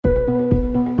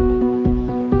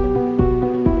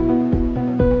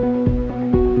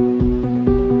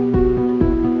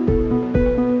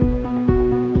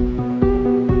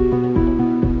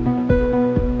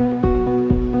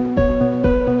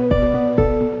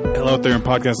Hello out there in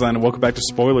podcast land, and welcome back to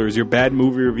Spoilers, your bad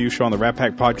movie review show on the Rat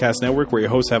Pack Podcast Network, where your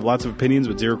hosts have lots of opinions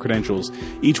with zero credentials.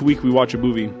 Each week we watch a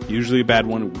movie, usually a bad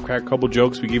one, we crack a couple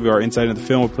jokes, we give you our insight into the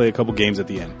film, we play a couple games at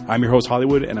the end. I'm your host,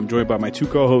 Hollywood, and I'm joined by my two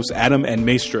co-hosts, Adam and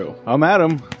Maestro. I'm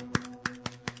Adam.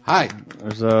 Hi.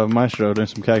 There's Maestro doing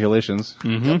some calculations.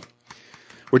 Mm-hmm.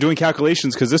 We're doing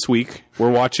calculations because this week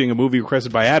we're watching a movie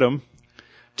requested by Adam,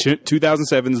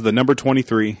 2007's The Number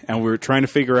 23, and we were trying to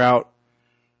figure out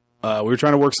we were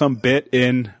trying to work some bit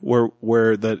in where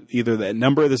either the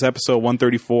number of this episode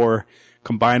 134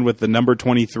 combined with the number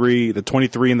 23, the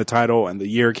 23 in the title, and the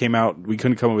year it came out. We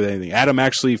couldn't come up with anything. Adam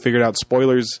actually figured out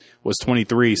Spoilers was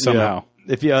 23 somehow.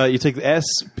 Yeah. If you take the S,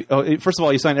 first of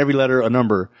all, you sign every letter a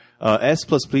number. S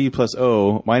plus P plus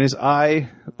O minus I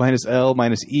minus L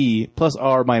minus E plus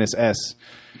R minus S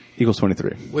equals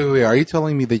 23. Wait. Are you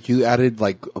telling me that you added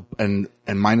and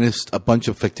minus a bunch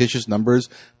of fictitious numbers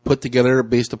put together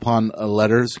based upon a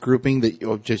letters grouping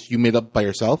that you made up by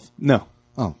yourself? No.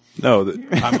 Oh. No,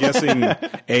 I'm guessing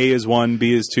A is 1,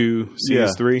 B is 2, C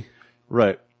is 3.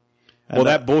 Right. Well,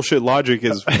 that bullshit logic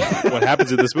is what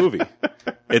happens in this movie.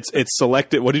 It's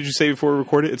selective. What did you say before we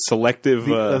recorded? It's selective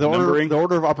numbering. The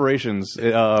order of operations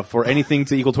for anything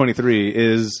to equal 23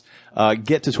 is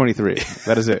get to 23.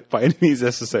 That is it. By any means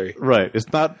necessary. Right. It's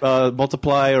not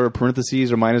multiply or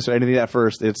parentheses or minus or anything at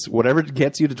first. It's whatever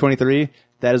gets you to 23,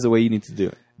 that is the way you need to do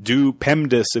it. Do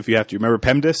PEMDAS if you have to. Remember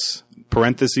PEMDAS?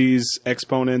 Parentheses,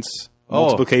 exponents,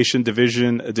 multiplication,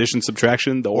 division, addition,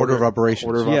 subtraction. The order of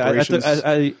operations. Operations.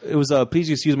 It was please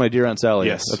excuse my dear Aunt Sally.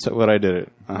 Yes. That's what I did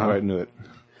it. I knew it.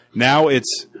 Now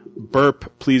it's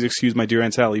burp, please excuse my dear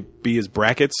Aunt Sally. B is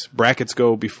brackets. Brackets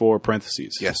go before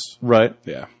parentheses. Yes. Right.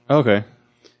 Yeah. Okay.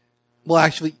 Well,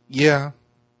 actually, yeah.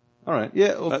 All right.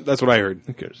 Yeah. Well, that's what I heard.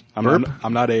 who cares? I'm Burp?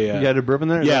 not a... you had a burp in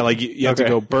there? Yeah, like you have to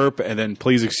go burp and then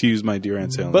please excuse my dear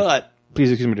Aunt Sally. But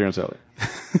please excuse my dear Aunt Sally.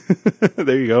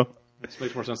 There you go. This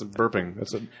makes more sense than burping.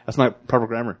 That's not proper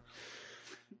grammar.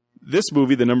 This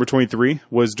movie, The Number 23,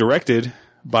 was directed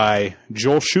by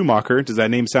Joel Schumacher. Does that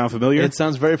name sound familiar? It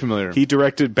sounds very familiar. He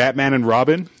directed Batman and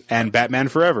Robin and Batman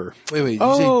Forever. Wait.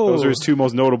 Those are his two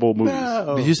most notable movies.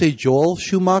 No. Did you say Joel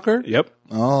Schumacher? Yep.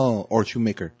 Oh, or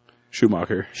Shoemaker.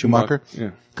 Schumacher.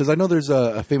 Yeah. Because I know there's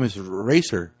a famous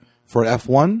racer for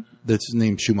F1 that's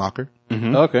named Schumacher.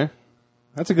 Mm-hmm. Okay.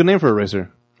 That's a good name for a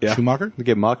racer. Yeah. Schumacher? You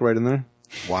get Mach right in there.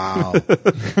 Wow.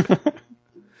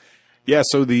 Yeah,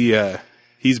 so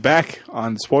he's back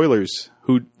on Spoilers.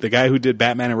 The guy who did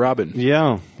Batman and Robin.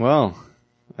 Yeah. Well,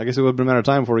 I guess it would have been a matter of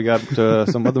time before he got to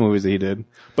some other movies that he did.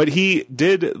 But he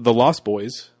did The Lost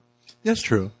Boys. That's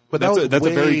true. But That's a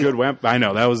very good I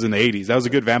know, that was in the 80s. That was a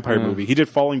good vampire movie. He did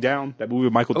Falling Down, that movie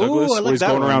with Michael Douglas, I like where he's that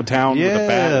going one. around town with a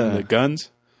bat and the guns.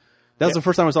 That was the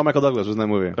first time I saw Michael Douglas was in that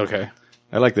movie. Okay.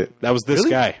 I liked it. That was this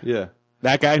Really? guy. Yeah.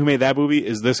 That guy who made that movie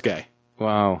is this guy.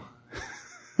 Wow.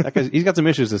 That guy's, he's got some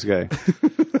issues, this guy.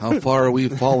 How far are we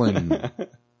fallen?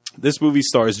 This movie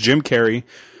stars Jim Carrey,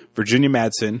 Virginia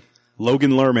Madsen,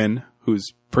 Logan Lerman, who's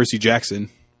Percy Jackson.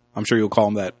 I'm sure you'll call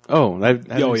him that. Oh, I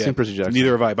haven't seen Percy Jackson.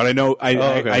 Neither have I, but I know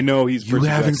I know he's You Percy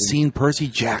haven't Jackson. seen Percy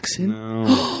Jackson?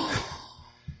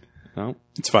 No.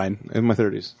 It's fine. In my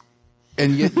 30s.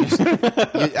 And yet you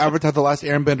Avatar The Last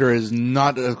Airbender is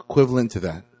not equivalent to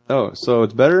that. Oh, so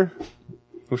it's better?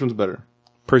 Which one's better?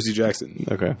 Percy Jackson.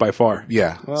 Okay. By far.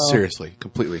 Yeah, seriously,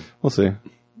 completely. We'll see.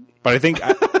 But I think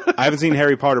I haven't seen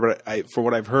Harry Potter, but for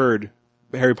what I've heard,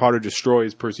 Harry Potter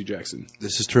destroys Percy Jackson.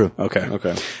 This is true. Okay.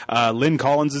 Lynn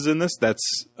Collins is in this.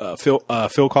 That's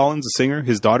Phil Collins, the singer,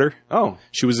 his daughter. Oh.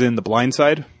 She was in The Blind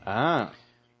Side. Ah.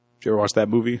 Did you ever watch that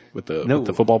movie with the No.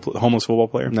 with the homeless football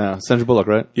player? No. Sandra Bullock,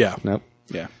 right? Yeah. Nope.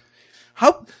 Yeah.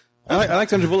 How? I like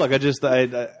Sandra Bullock.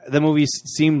 That movie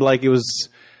seemed like it was,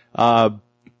 what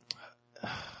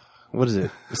is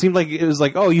it? It seemed like it was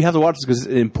like, oh, you have to watch this because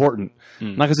it's important.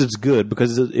 Not because it's good,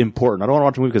 because it's important. I don't want to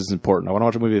watch a movie because it's important. I want to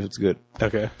watch a movie if it's good.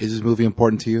 Okay. Is this movie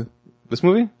important to you? This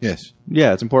movie? Yes.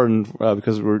 Yeah, it's important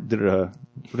because we're doing a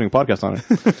podcast on it.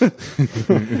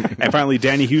 And finally,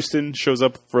 Danny Houston shows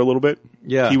up for a little bit.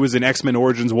 Yeah. He was in X-Men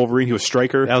Origins Wolverine. He was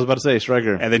Stryker. I was about to say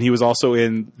Stryker. And then he was also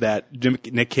in that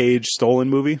Nick Cage Stolen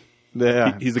movie.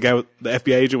 Yeah. He's the guy with the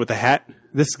FBI agent with the hat.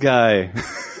 This guy,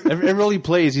 every role he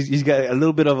plays, he's got a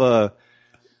little bit of a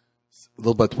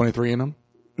little bit 23 in him?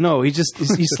 No, he's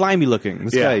slimy looking.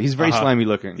 This guy, he's very slimy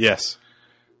looking. Yes.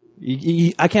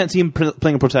 I can't see him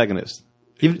playing a protagonist.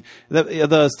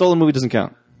 The Stolen movie doesn't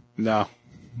count. No.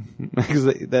 Because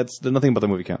there's nothing about the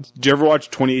movie counts. Did you ever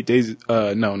watch 28 Days?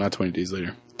 No, not 20 Days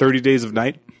Later. 30 Days of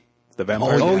Night? The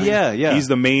vampire. Oh, yeah. He's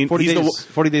the main. 40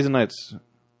 days and nights.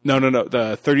 No.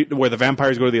 The 30 where the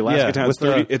vampires go to the Alaska Yeah, town.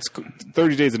 with It's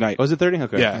 30 Days a Night. Was it 30?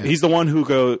 Okay. Yeah, he's the one who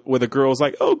where the girl's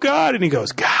like, "Oh God," and he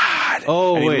goes, "God."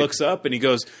 Oh, and wait. he looks up and he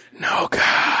goes, "No,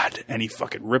 God," and he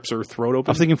fucking rips her throat I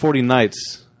open. was thinking 40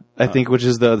 Nights. I think, which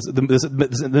is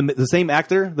the same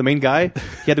actor, the main guy.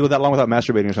 He had to go that long without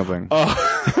masturbating or something.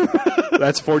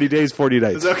 That's 40 Days, 40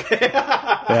 Nights. Okay.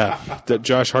 Yeah,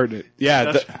 Josh Hartnett.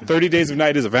 Yeah, 30 Days of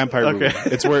Night is a vampire movie.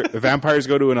 It's where vampires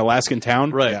go to an Alaskan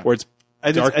town, Right. Where it's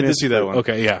I did darkness. see that one.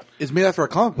 Okay, yeah, It's made after a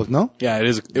comic book, no? yeah. It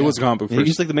is. It was a comic book first.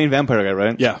 He's like the main vampire guy,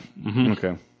 right? Yeah,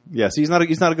 Okay. Yeah. See, he's not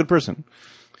a good person.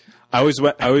 I always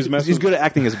mess. He's with, good at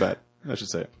acting as bad. I should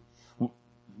say.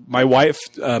 My wife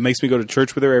makes me go to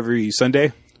church with her every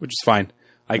Sunday, which is fine.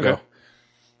 I go.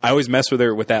 I always mess with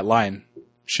her with that line.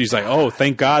 She's like, "Oh,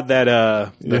 thank God that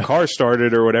the car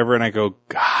started or whatever," and I go,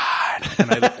 "God,"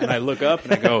 and I look up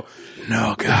and I go,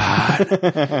 "No, God,"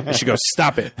 and she goes,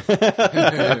 "Stop it."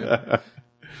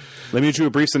 Let me get you a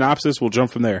brief synopsis. We'll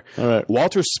jump from there. All right.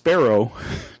 Walter Sparrow,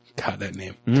 God, that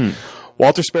name.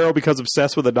 Walter Sparrow becomes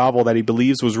obsessed with a novel that he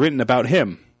believes was written about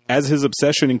him. As his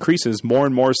obsession increases, more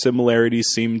and more similarities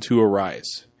seem to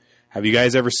arise. Have you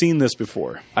guys ever seen this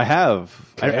before? I have.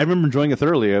 I remember enjoying it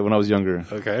thoroughly when I was younger.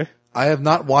 Okay. I have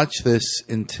not watched this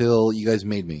until you guys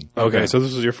made me. Okay, so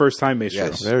this was your first time, Maestro.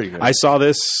 Yes. There you go. I saw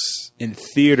this in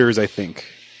theaters, I think.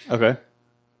 Okay.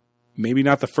 Maybe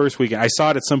not the first weekend. I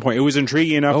saw it at some point. It was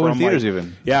intriguing enough. Oh, where in I'm theaters like,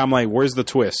 even? Yeah, I'm like, where's the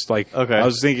twist? Like, Okay. I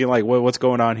was thinking, like, what's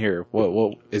going on here?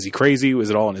 What is he crazy? Was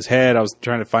it all in his head? I was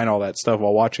trying to find all that stuff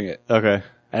while watching it. Okay.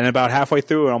 And about halfway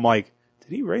through it, I'm like,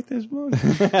 did he write this book?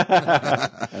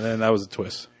 And then that was a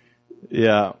twist.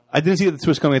 Yeah. I didn't see the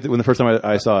twist coming when the first time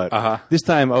I saw it. Uh-huh. This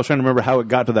time I was trying to remember how it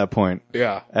got to that point.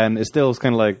 Yeah. And it still was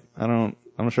kind of like, I'm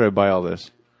not sure I buy all this.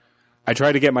 I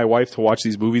tried to get my wife to watch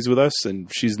these movies with us, and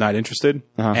she's not interested.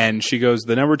 Uh-huh. And she goes,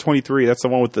 "The number 23, that's the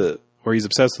one with where he's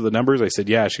obsessed with the numbers." I said,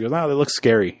 "Yeah." She goes, "Oh, that looks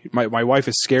scary." My wife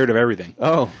is scared of everything.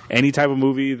 Oh. Any type of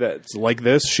movie that's like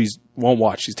this, she won't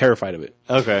watch. She's terrified of it.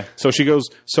 Okay. So she goes,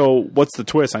 "So what's the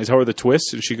twist?" And I tell her the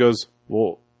twist, and she goes,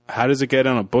 "Well, how does it get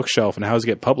on a bookshelf, and how does it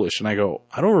get published?" And I go,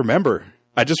 "I don't remember.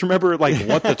 I just remember like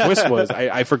what the twist was.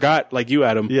 I forgot, like you,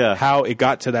 Adam, Yeah. how it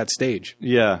got to that stage."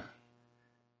 Yeah.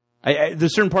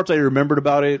 There's certain parts I remembered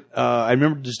about it. I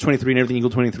remember just 23 and everything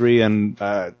equal 23, and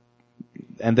then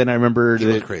I remember He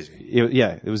was crazy.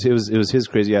 It was his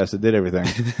crazy ass that did everything.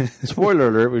 Spoiler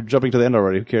alert: we're jumping to the end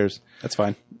already. Who cares? That's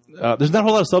fine. There's not a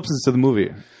whole lot of substance to the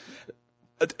movie.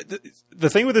 The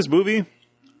thing with this movie,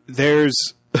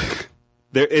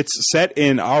 it's set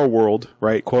in our world,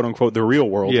 right? "Quote unquote," the real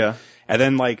world. Yeah. And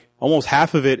then like almost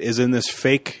half of it is in this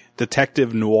fake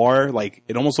detective noir. Like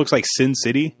it almost looks like Sin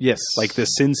City. Yes. Like the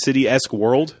Sin City-esque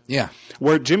world. Yeah.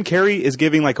 Where Jim Carrey is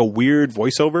giving like a weird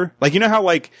voiceover. Like, you know how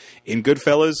like in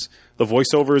Goodfellas, the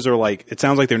voiceovers are like, it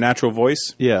sounds like their natural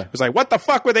voice. Yeah. It's like, what the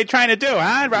fuck were they trying to do?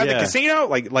 Huh? Rob the Yeah. casino?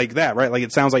 Like that, right? Like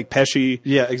it sounds like Pesci.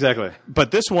 Yeah, exactly.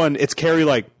 But this one, it's Carrey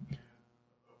like,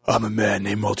 "I'm a man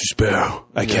named Walter Sparrow.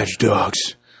 I catch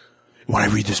dogs. When I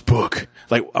read this book,"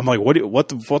 like I'm like, what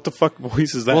the fuck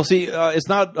voice is that? Well, see, it's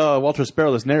not Walter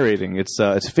Sparrow that's narrating. It's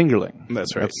Fingerling.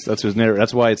 That's right. That's who's narrating.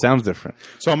 That's why it sounds different.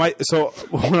 So when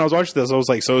I was watching this, I was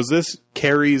like, so is this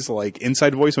Carrey's like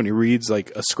inside voice when he reads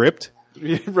like a script?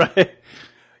 Right.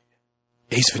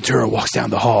 Ace Ventura walks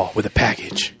down the hall with a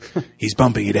package. He's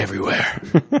bumping it everywhere.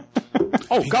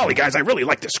 Oh golly, guys, I really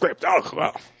like the script. Oh,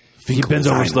 wow. He bends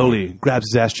over slowly, grabs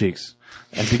his ass cheeks,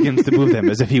 and begins to move them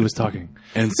as if he was talking.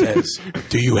 And says,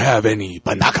 "Do you have any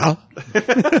banaka?"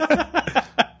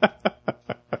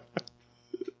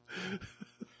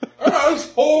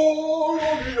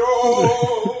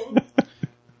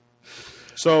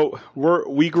 So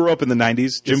we grew up in the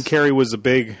 90s. Jim Carrey was a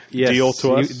big deal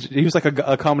to us. He was like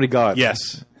a comedy god.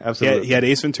 Yes, Absolutely. He had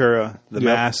Ace Ventura, The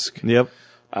Mask. Yep.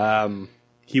 When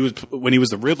he was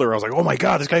the Riddler, I was like, oh my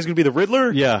god, this guy's going to be the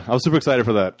Riddler? Yeah, I was super excited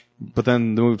for that. But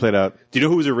then the movie played out. Do you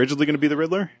know who was originally going to be the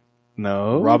Riddler?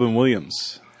 No. Robin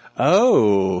Williams.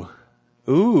 Oh.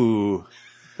 Ooh.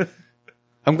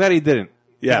 I'm glad he didn't.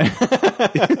 Yeah.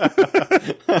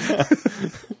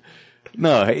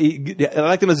 No, I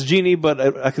liked him as a genie, but I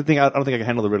don't think I can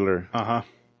handle the Riddler. Uh-huh.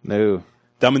 No.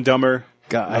 Dumb and Dumber.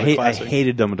 God, Another I classic.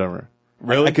 hated Dumb and Dumber.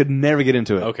 Really? I could never get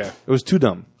into it. Okay. It was too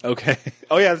dumb. Okay.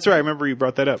 Oh, yeah, that's right. I remember you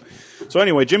brought that up. So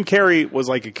anyway, Jim Carrey was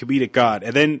like a comedic god.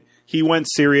 And then he went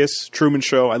serious. Truman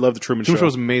Show. I love the Truman Show. Truman Show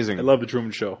was amazing. I love the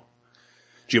Truman Show.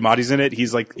 Giamatti's in it.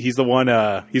 He's the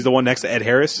one next to Ed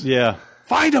Harris. Yeah.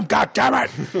 Find him, goddammit!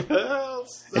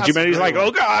 And Giamatti's like,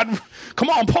 oh God, come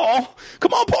on, Paul.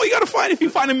 Come on, Paul, you gotta find him. If you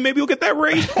find him, maybe you'll get that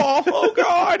raise, Paul. Oh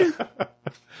God.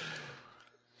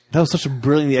 That was such a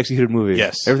brilliantly executed movie.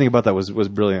 Yes. Everything about that was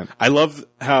brilliant. I love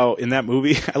how in that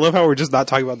movie, I love how we're just not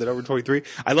talking about the number 23.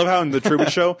 I love how in the Truman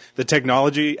Show, the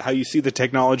technology, how you see the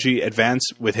technology advance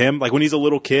with him. Like when he's a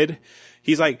little kid,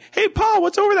 he's like, "Hey, Pa,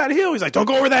 what's over that hill?" He's like, "Don't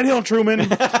go over that hill, Truman."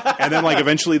 And then like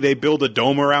eventually they build a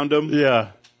dome around him.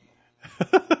 Yeah.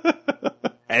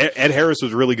 Ed Harris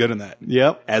was really good in that.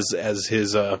 Yep. As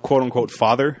his quote unquote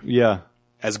father, Yeah.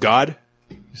 as God.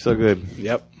 So good.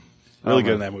 Yep. Really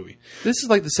good man. in that movie. This is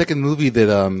like the second movie that,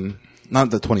 not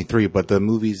the 23, but the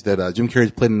movies that Jim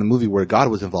Carrey's played in the movie where God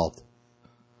was involved.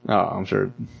 Oh, I'm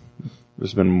sure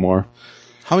there's been more.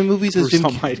 How many movies has Bruce Jim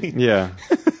Almighty. Yeah.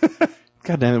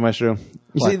 God damn it, Maestro.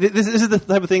 You see, this is the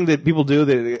type of thing that people do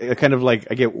that kind of like,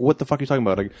 I get, what the fuck are you talking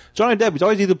about? Like, Johnny Depp, he's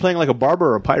always either playing like a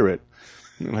barber or a pirate.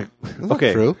 I'm like, not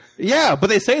okay. true. Yeah, but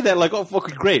they say that like, oh,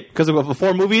 fuck, great. Because of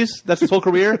 4 movies, that's his whole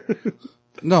career?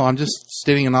 No, I'm just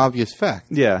stating an obvious fact.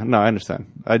 Yeah, no, I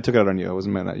understand. I took it out on you. I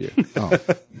wasn't mad at you. Oh.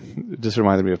 It just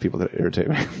reminded me of people that irritate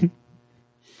me.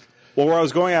 Well, where I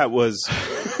was going at was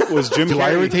Jim Do I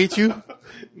Carrey. irritate you?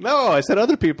 No, I said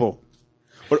other people.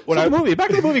 What Back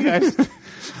to the movie, guys.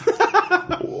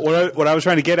 I was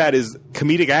trying to get at is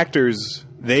comedic actors,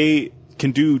 they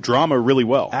can do drama really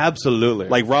well. Absolutely.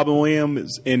 Like Robin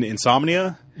Williams in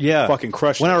Insomnia. yeah. Fucking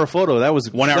crushed 1 it. Hour Photo. That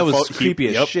was, 1 Hour that was Photo, creepy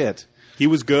as yep. shit. He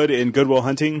was good in Good Will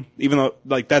Hunting, even though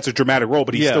like that's a dramatic role,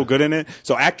 but he's Yeah. still good in it.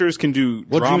 So actors can do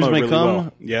What drama Dreams May really Come?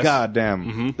 well. Yes. God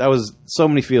damn. That was so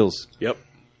many feels Yep.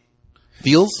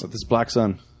 Feels? with this black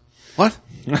sun. What?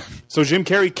 So Jim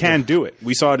Carrey can do it.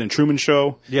 We saw it in Truman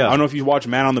Show. Yeah. I don't know if you watch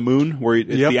Man on the Moon, where it's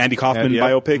Yep. the Andy Kaufman Yep.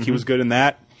 biopic. He was good in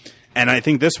that. And I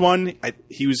think this one,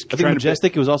 he was I think trying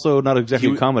Majestic, it was also not exactly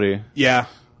He- a comedy. Yeah.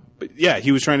 But yeah,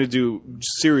 he was trying to do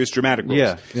serious dramatic roles.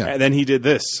 Yeah. Yeah. And then he did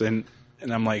this, and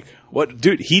I'm like, what?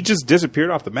 Dude, he just disappeared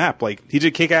off the map. Like, he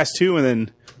did Kick-Ass 2, and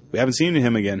then we haven't seen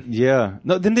him again. Yeah.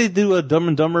 No, didn't they do a Dumb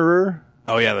and Dumberer?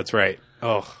 Oh, yeah, that's right.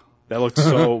 Oh, that looked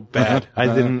so bad. I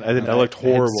didn't. That looked I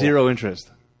had horrible. zero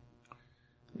interest.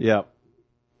 Yeah.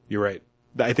 You're right.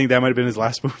 I think that might have been his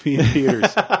last movie in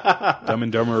theaters. Dumb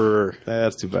and Dumber.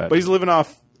 That's too bad. But he's living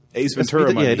off Ace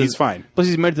Ventura money. it He's does- fine. Plus,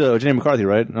 he's married to Jenny McCarthy,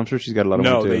 right? I'm sure she's got a lot of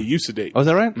No, money, too. they used to date. Oh, is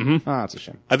that right? Mm-hmm. Ah, that's a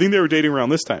shame. I think they were dating around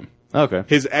this time. Okay.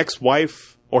 His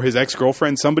ex-wife or his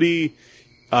ex-girlfriend, somebody,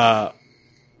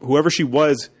 whoever she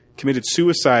was, committed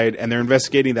suicide, and they're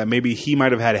investigating that maybe he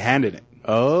might have had a hand in it.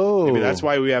 Oh. Maybe that's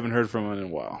why we haven't heard from him in a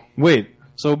while. Wait.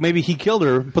 So maybe he killed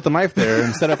her, put the knife there,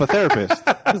 and set up a therapist.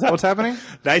 Is that what's happening?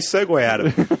 Nice segue,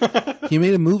 Adam. He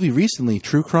made a movie recently,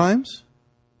 True Crimes.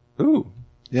 Ooh.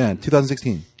 Yeah, in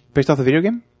 2016. Based off the video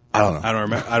game? I don't know. I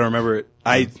don't remember it.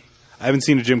 I haven't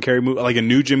seen a Jim Carrey movie, like a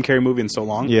new Jim Carrey movie in so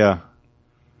long. Yeah.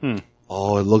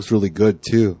 Oh, it looks really good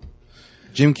too.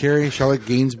 Jim Carrey, Charlotte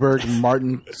Gainsbourg,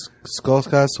 Martin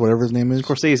Scorsese, whatever his name is.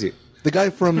 Scorsese. The guy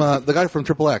from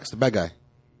Triple X, the bad guy.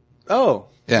 Oh.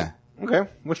 Yeah. Okay.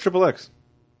 What's Triple X?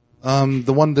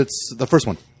 The one that's the first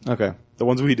one. Okay. The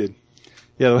ones we did.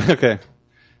 Yeah, okay.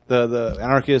 The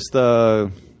anarchist,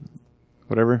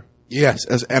 whatever. Yes,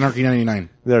 as Anarchy 99.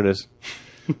 There it is.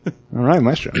 All right,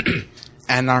 Maestro.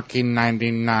 Anarchy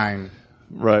 99.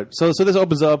 Right. So this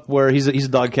opens up where he's a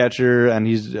dog catcher and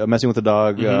he's messing with the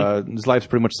dog. His life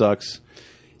pretty much sucks.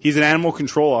 He's an animal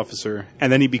control officer,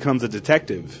 and then he becomes a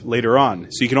detective later on.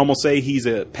 So you can almost say he's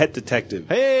a pet detective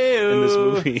Hey, in this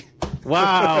movie.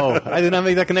 Wow. I did not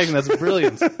make that connection. That's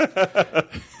brilliant.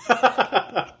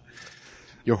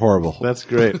 You're horrible. That's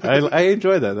great. I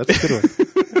enjoyed that. That's a good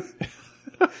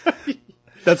one.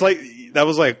 That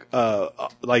was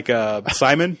like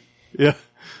Simon. Yeah.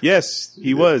 Yes,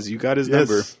 he was. You got his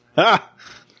number. Ah,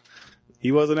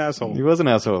 He was an asshole. he was an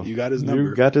asshole. You got his number.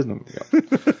 You got his number.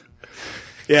 Yeah.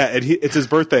 Yeah, and it's his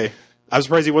birthday. I'm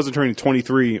surprised he wasn't turning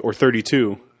 23 or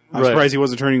 32. I'm Right. surprised he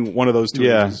wasn't turning one of those two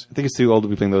Yeah, ages. I think it's too old to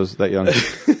be playing those that young.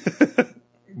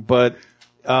 But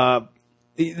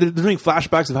they're doing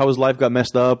flashbacks of how his life got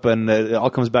messed up, and it all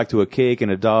comes back to a cake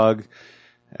and a dog.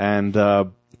 And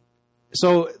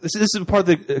so this is the part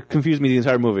that confused me the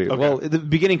entire movie. Well, the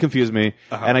beginning confused me,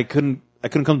 and I couldn't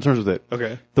come to terms with it.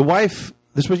 Okay. The wife,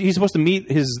 he's supposed to meet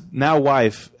his now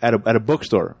wife at a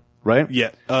bookstore, right?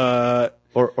 Yeah.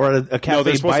 Or at a cafe No,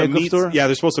 they're by supposed a to meet. bookstore. Yeah,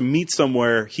 they're supposed to meet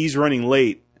somewhere. He's running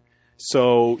late,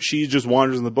 so she just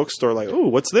wanders in the bookstore like, "Oh,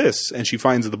 what's this?" And she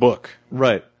finds the book.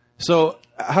 Right. So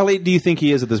how late do you think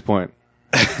he is at this point?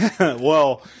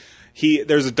 Well,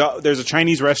 there's a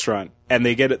Chinese restaurant, and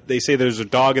they say there's a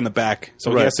dog in the back, so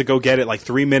he Right. has to go get it like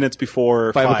 3 minutes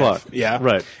before 5 o'clock. Yeah,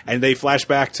 Right. And they flash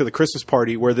back to the Christmas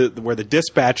party where the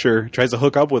dispatcher tries to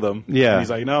hook up with him. Yeah. and he's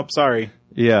like, "Nope, sorry."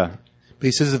 Yeah. But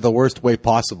he says it the worst way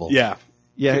possible. Yeah,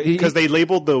 Yeah, because they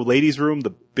labeled the ladies' room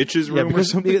the bitches' room or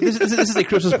because something. this is a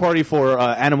Christmas party for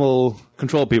animal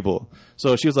control people.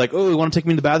 So she was like, "Oh, you want to take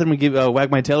me to the bathroom and give wag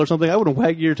my tail or something?" I wouldn't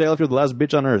wag your tail if you're the last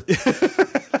bitch on earth.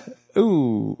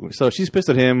 Ooh, so she's pissed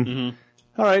at him. Mm-hmm.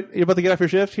 All right, you're about to get off your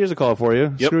shift. Here's a call for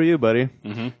you. Yep. Screw you, buddy.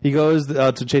 Mm-hmm. He goes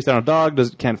to chase down a dog.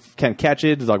 Can't catch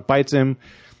it. The dog bites him.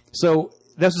 So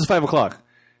that's just 5 o'clock.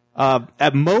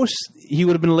 At most, he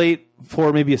would have been late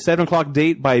for maybe a 7 o'clock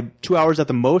date by 2 hours at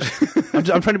the most. I'm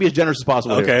trying to be as generous as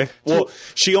possible. Okay. Here. Well,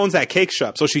 she owns that cake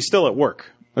shop, so she's still at work.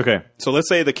 Okay. So let's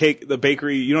say the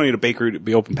bakery, you don't need a bakery to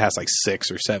be open past like 6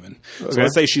 or 7. So Okay.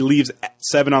 let's say she leaves at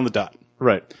 7 on the dot.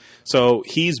 Right. So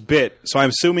he's bit. So I'm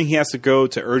assuming he has to go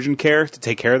to urgent care to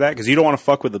take care of that because you don't want to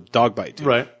fuck with a dog bite, dude.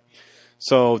 Right.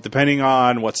 So depending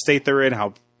on what state they're in,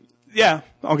 I'll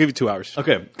give you 2 hours.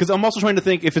 Okay. Because I'm also trying to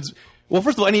think if it's. Well,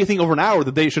 first of all, anything over an hour,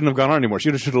 the day shouldn't have gone on anymore. She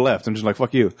should have left and just like,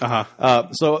 fuck you.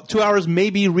 So 2 hours may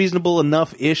be reasonable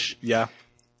enough-ish. Yeah.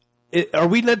 Are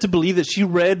we led to believe that she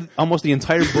read almost the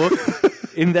entire book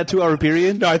in that 2 hour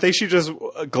period? No, I think she just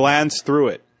glanced through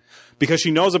it. Because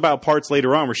she knows about parts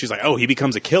later on where she's like, oh, he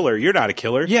becomes a killer. You're not a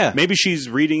killer. Yeah. Maybe she's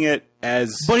reading it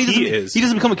as But he is. He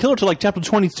doesn't become a killer till like chapter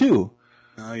 22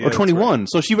 Yeah, or that's 21. right.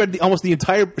 So she read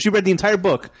the entire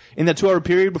book in that 2 hour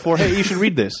period before, hey, you should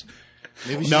read this.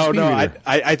 Maybe she's No, a speed reader.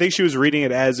 I think she was reading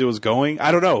it as it was going.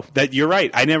 I don't know. That you're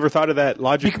right. I never thought of that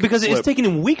logic. Because it's flip. taking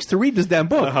him weeks to read this damn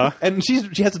book. Uh-huh. And she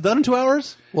has it done in 2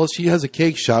 hours? Well, she has a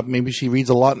cake shop. Maybe she reads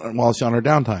a lot while she's on her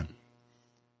downtime.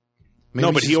 Maybe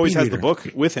No, but she's he a always speed has the reader. book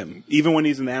with him. Even when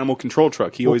he's in the animal control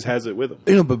truck, he always has it with him.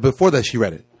 You know, but before that, she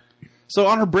read it. So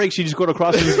on her break, she just go to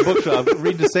Crossing's bookshop,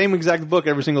 read the same exact book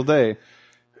every single day.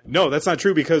 No, that's not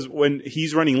true because when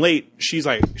he's running late,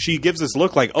 she gives this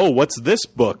look like, oh, what's this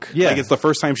book? Yeah. Like it's the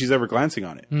first time she's ever glancing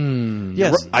on it.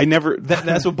 Yes. I never.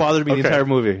 That's what bothered me the Okay. entire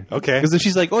movie. Okay. Because then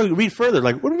she's like, "Oh, read further."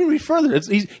 Like, what do you mean read further?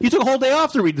 He took a whole day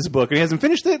off to read this book, and he hasn't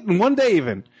finished it in one day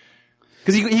even.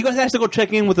 Because he has to go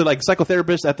check in with the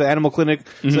psychotherapist at the animal clinic,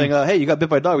 saying, "Hey, you got bit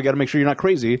by a dog. We got to make sure you're not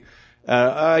crazy.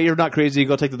 You're not crazy.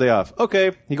 Go take the day off."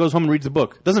 Okay. He goes home and reads the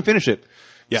book. Doesn't finish it.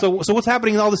 Yeah. So what's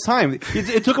happening all this time?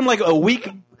 It took him like a week,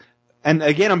 and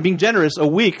again, I'm being generous, a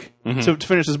week to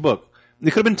finish this book. It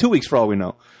could have been 2 weeks for all we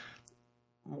know.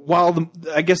 While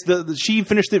I guess she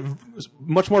finished it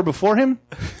much more before him.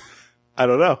 I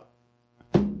don't know.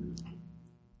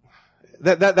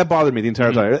 That bothered me the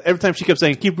entire time. Every time she kept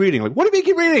saying, "Keep reading." Like, what do you mean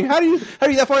keep reading? How are you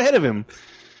that far ahead of him?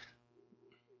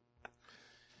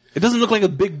 It doesn't look like a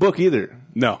big book either.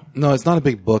 No. No, it's not a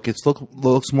big book. It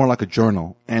looks more like a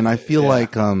journal. And I feel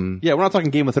like, Yeah, we're not talking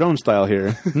Game of Thrones style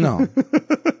here. no.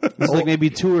 It's like maybe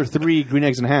 2 or 3 green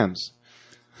eggs and hams.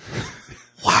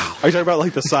 Are you talking about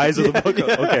like the size of the book?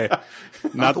 Okay.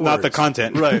 Not the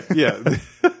content. Right. Yeah.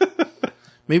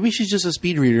 Maybe she's just a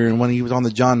speed reader, and when he was on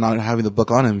the John not having the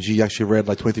book on him, she actually read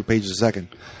like 23 pages a second.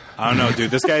 I don't know, dude.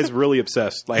 This guy's really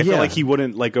obsessed. Like, I feel Yeah. like he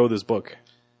wouldn't let go of this book.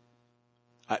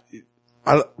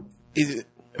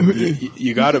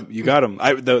 You got him. You got him.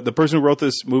 The person who wrote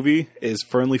this movie is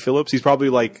Fernley Phillips. He's probably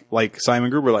like Simon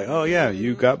Gruber. Like, oh yeah,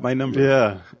 you got my number.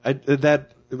 Yeah. That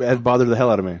bothered the hell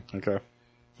out of me. Okay.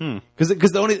 Because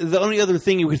the only other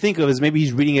thing you could think of is maybe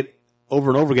he's reading it over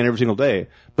and over again every single day,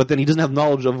 but then he doesn't have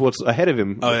knowledge of what's ahead of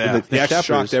him. Oh yeah. in the He acts chapters.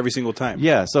 shocked every single time.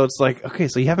 Yeah, so it's like, okay,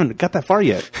 so you haven't got that far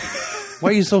yet.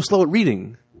 Why are you so slow at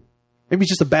reading? Maybe he's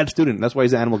just a bad student. That's why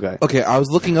he's an animal guy. Okay, I was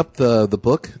looking up the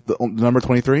book, the number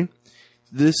 23.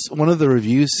 One of the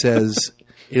reviews says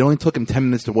it only took him 10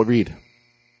 minutes to read.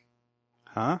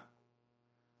 Huh?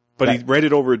 But he read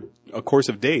it over a course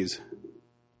of days.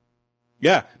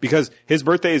 Yeah, because his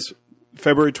birthday is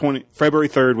February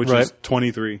 3rd, which Right. is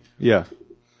 23. Yeah.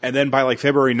 And then by like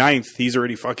February 9th, he's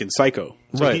already fucking psycho.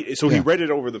 So Right. He read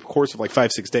it over the course of like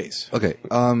 5-6 days. Okay,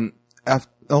 no,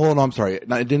 I'm sorry.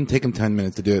 No, it didn't take him 10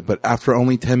 minutes to do it, but after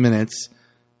only 10 minutes,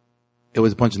 it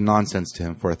was a bunch of nonsense to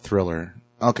him for a thriller.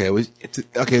 Okay,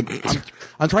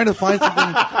 I'm trying to find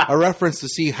something, a reference to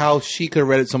see how she could have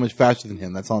read it so much faster than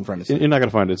him. That's all I'm trying to say. You're not going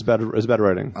to find it. It's bad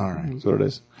writing. All right. That's what it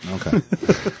is. Okay.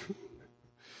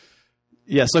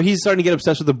 Yeah, so he's starting to get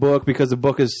obsessed with the book because the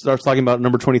book starts talking about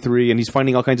number 23, and he's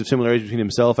finding all kinds of similarities between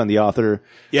himself and the author.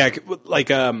 Yeah, like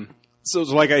so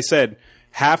like I said,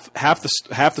 half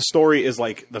the story is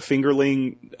like the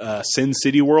Fingerling Sin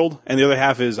City world, and the other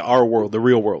half is our world, the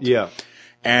real world. Yeah.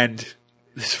 And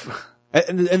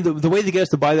And the way they get us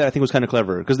to buy that, I think, was kind of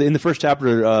clever. Because in the first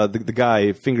chapter, the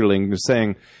guy, Fingerling, is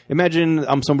saying, imagine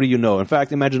I'm somebody you know. In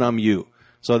fact, imagine I'm you.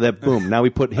 So that, boom, now we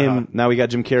put him, now we got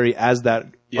Jim Carrey as that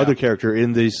other character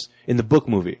in the book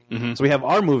movie. Mm-hmm. So we have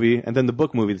our movie and then the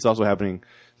book movie that's also happening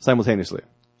simultaneously.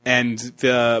 And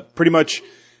pretty much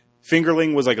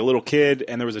Fingerling was like a little kid,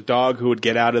 and there was a dog who would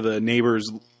get out of the neighbor's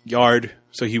yard.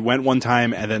 So he went one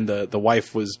time, and then the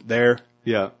wife was there,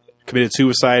 Yeah. committed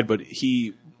suicide, but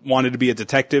he wanted to be a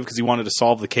detective because he wanted to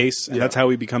solve the case, and that's how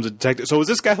he becomes a detective. So is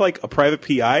this guy like a private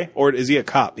PI, or is he a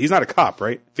cop? He's not a cop,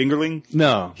 right? Fingerling?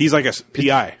 No. He's like a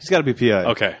PI. He's got to be PI.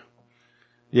 Okay.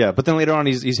 Yeah, but then later on,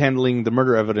 he's handling the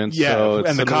murder evidence. Yeah, so it's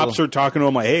and the cops are talking to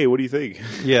him like, hey, what do you think?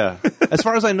 Yeah. As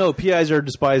far as I know, PIs are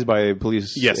despised by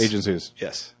police Yes. agencies.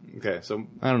 Yes. Okay, so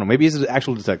I don't know. Maybe he's an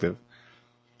actual detective.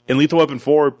 In Lethal Weapon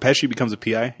 4, Pesci becomes a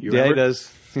PI. You Yeah, he remember?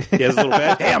 does. He has a little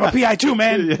badge. Hey, I'm a PI too,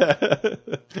 man. Yeah.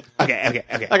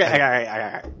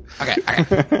 Okay.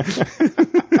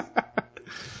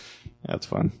 That's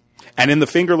fun. And in the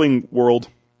Fingerling world,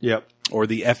 Yep. or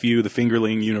the FU, the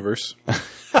Fingerling universe,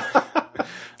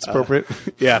 It's appropriate.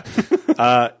 yeah,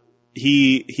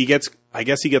 he gets, I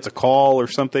guess he gets a call or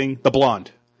something. The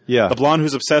blonde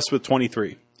who's obsessed with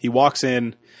 23. He walks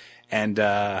in, and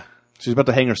She's about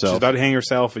to hang herself. she's about to hang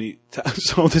herself, and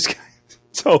so this guy,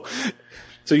 so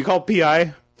you call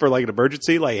PI for like an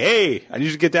emergency, like, hey, I need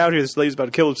you to get down here. This lady's about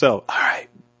to kill herself. All right,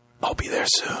 I'll be there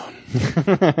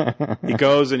soon. He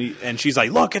goes, and she's like,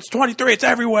 look, it's 23, it's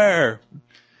everywhere.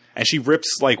 And she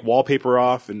rips like wallpaper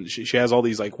off, and she has all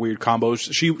these like weird combos.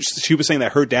 She was saying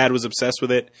that her dad was obsessed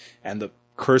with it, and the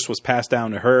curse was passed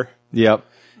down to her. Yep.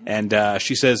 And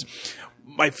she says,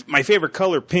 my favorite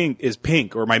color is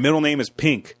pink, or my middle name is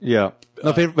pink. Yeah.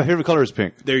 No, my favorite color is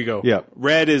pink. There you go. Yeah.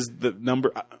 Red is the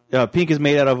number Pink is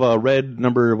made out of red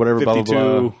number, whatever, 52. blah,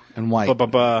 blah, blah. And white. Blah, blah,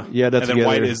 blah. Yeah, that's and then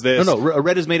white is this. No,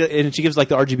 red is made, and she gives like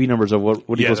the RGB numbers of what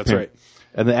Yeah, equals that's pink. right.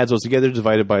 And then adds those together,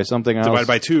 divided by something else. Divided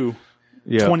by 2.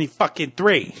 Yeah.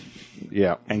 20-3.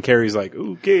 Yeah. And Carrie's like,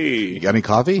 okay. You got any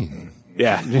coffee?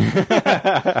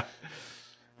 Yeah.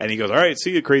 And he goes, all right,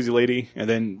 see you, crazy lady. And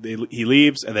then he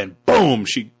leaves, and then boom,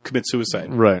 she commits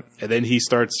suicide. Right. And then he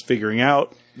starts figuring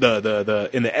out the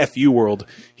in the FU world,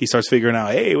 he starts figuring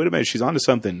out, hey, wait a minute, she's onto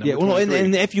something. Yeah, well, in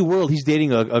the FU world, he's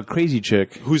dating a crazy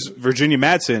chick. Who's Virginia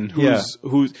Madsen,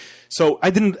 who's so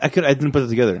I didn't put it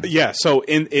together. yeah, so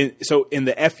in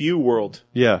the FU world,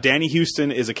 Yeah. Danny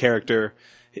Houston is a character.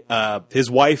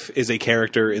 His wife is a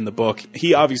character in the book.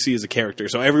 He obviously is a character.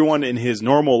 So everyone in his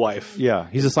normal life, Yeah,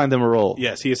 he's assigned them a role.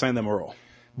 yes, he assigned them a role.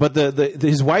 But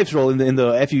his wife's role in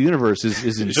the FU universe is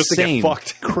insane, Just to get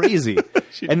fucked. crazy,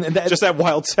 and that, Just have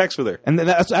wild sex with her. and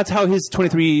that's how his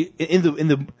 23 in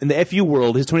the FU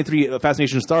world, his 23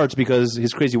 fascination starts because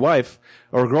his crazy wife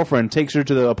or girlfriend takes her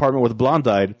to the apartment where the blonde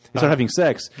died. They start having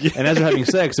sex, and as they're having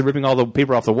sex, they're ripping all the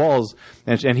paper off the walls,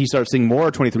 and he starts seeing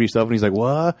more 23 stuff, and he's like,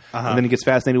 "What?" And then he gets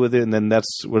fascinated with it, and then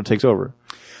that's what it takes over.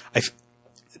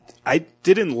 I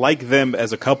didn't like them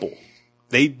as a couple.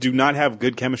 They do not have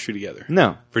good chemistry together.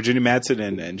 No, Virginia Madsen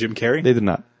and Jim Carrey? they did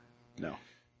not. No.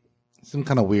 Some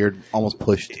kind of weird, almost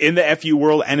pushed. In the FU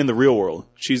world and in the real world.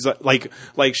 She's like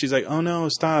she's like, oh no,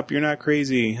 stop, you're not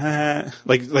crazy.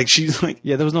 like she's like,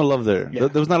 Yeah, there was no love there. Yeah.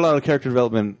 There was not a lot of character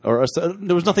development, or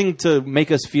there was nothing to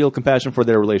make us feel compassion for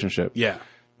their relationship. yeah.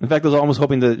 In fact, I was almost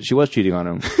hoping that she was cheating on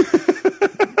him.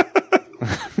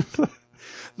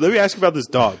 Let me ask you about this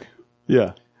dog.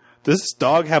 Yeah. Does this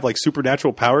dog have like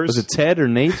supernatural powers? Was it Ted or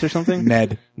Nate or something?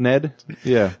 Ned. Ned?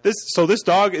 Yeah. This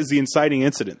dog is the inciting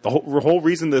incident. The whole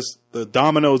reason the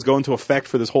dominoes go into effect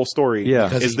for this whole story Yeah.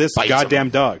 Because is he this bites goddamn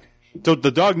dog. So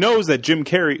the dog knows that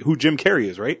who Jim Carrey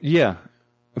is, right? Yeah.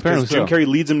 Apparently Jim so. Carrey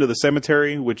leads him to the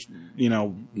cemetery, which,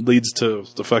 leads to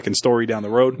the fucking story down the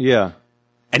road. Yeah.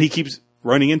 And he keeps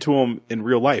running into him in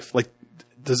real life. Like,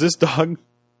 does this dog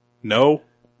know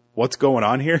what's going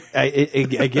on here? I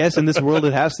guess in this world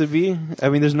it has to be. I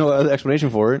mean, there's no other explanation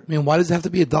for it. I mean, why does it have to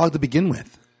be a dog to begin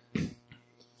with?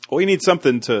 Well, we need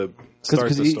something to start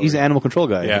Because the story. he's an animal control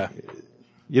guy. Yeah.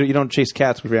 You don't chase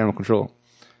cats with your animal control.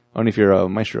 Only if you're a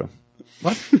maestro.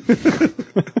 What?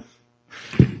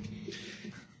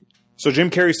 So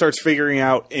Jim Carrey starts figuring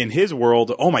out in his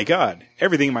world, oh my God,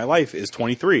 everything in my life is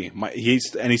 23. He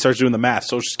starts doing the math.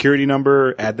 Social security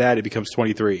number, add that, it becomes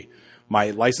 23. My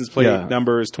license plate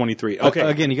number is 23. Okay.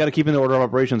 Again, you got to keep in the order of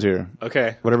operations here.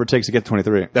 Okay. Whatever it takes to get to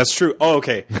 23. That's true. Oh,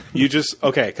 okay.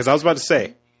 Because I was about to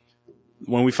say,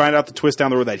 when we find out the twist down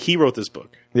the road that he wrote this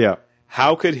book, Yeah.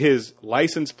 how could his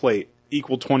license plate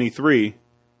equal 23?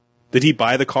 Did he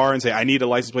buy the car and say, I need a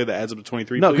license plate that adds up to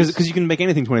 23? No, please? because you can make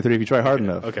anything 23 if you try hard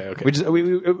enough. Okay. Before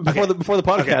the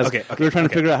podcast, we were trying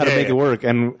to figure out how to make it work,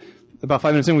 and about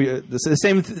 5 minutes in, the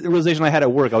same realization I had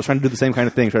at work. I was trying to do the same kind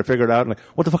of thing, try to figure it out. Like,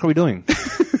 what the fuck are we doing?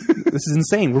 This is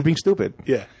insane. We're being stupid.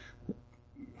 Yeah.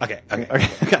 Okay.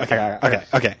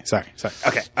 Sorry.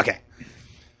 Okay.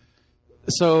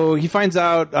 So he finds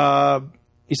out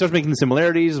he starts making the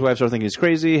similarities. His wife starts thinking he's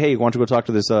crazy. Hey, why don't you go talk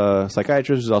to this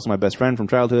psychiatrist who's also my best friend from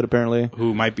childhood, apparently.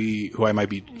 who I might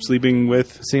be sleeping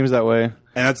with. Seems that way. And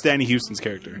that's Danny Houston's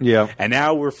character. Yeah. And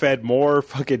now we're fed more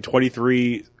fucking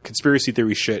 23 conspiracy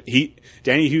theory shit.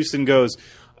 Danny Houston goes,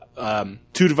 2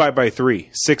 divided by 3,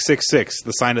 666,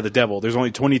 the sign of the devil. There's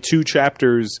only 22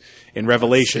 chapters in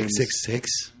Revelation.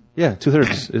 666. Yeah,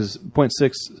 2/3 is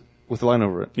 0.6 with a line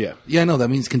over it. Yeah. Yeah, no, that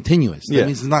means continuous. That Yeah.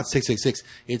 means it's not 666.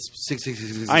 It's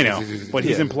 666. I know, but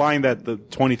he's implying that the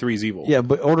 23 is evil. Yeah,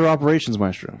 but order operations,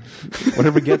 Maestro.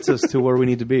 Whatever gets us to where we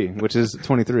need to be, which is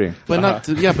 23. But not.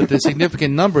 Yeah, but the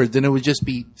significant number, then it would just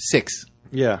be 6.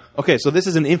 Yeah. Okay, so this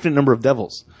is an infinite number of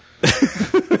devils.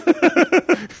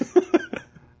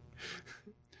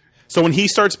 So when he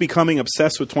starts becoming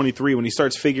obsessed with 23, when he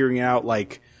starts figuring out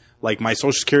like my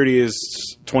social security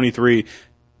is 23,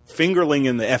 Fingerling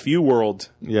in the FU world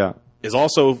Yeah. is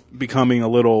also becoming a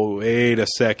little, wait a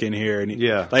second here. And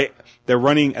Yeah. like they're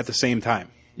running at the same time.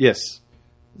 Yes.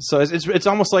 So it's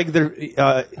almost like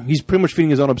he's pretty much feeding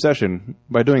his own obsession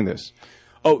by doing this.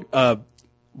 Oh,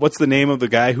 what's the name of the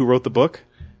guy who wrote the book?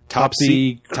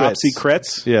 Topsy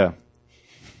Kretz. Yeah.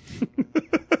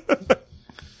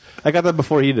 I got that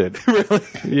before he did. Really?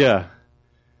 Yeah.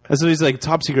 And so he's like,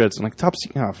 top secrets. I'm like,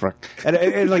 oh, fuck.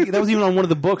 And like, that was even on one of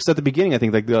the books at the beginning, I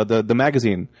think, like the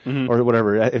magazine or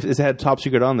whatever. It had top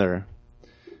secret on there.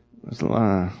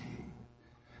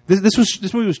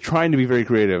 This movie was trying to be very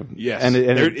creative. Yes. And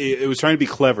it was trying to be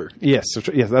clever. yes,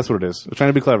 that's what it is. It was trying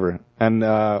to be clever. And,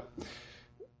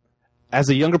 as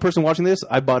a younger person watching this,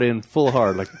 I bought in full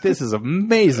hard. Like, this is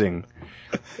amazing.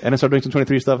 And I started doing some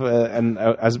 23 stuff, and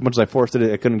as much as I forced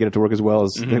it, I couldn't get it to work as well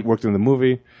as it worked in the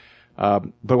movie. But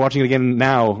watching it again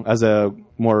now as a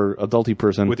more adulty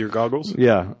person With your goggles?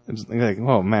 yeah, it's like,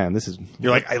 oh man, this is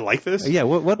You're like, I like this? yeah.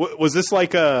 What? Was this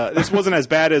like this wasn't as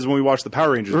bad as when we watched the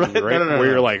Power Rangers movie, right? No. Where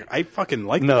you're like, I fucking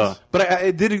like No, this. but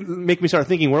it did make me start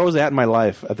thinking, where was I at in my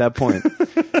life at that point?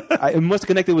 It must have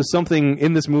connected with something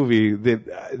in this movie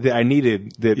that I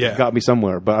needed that Yeah. got me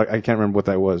somewhere, but I can't remember what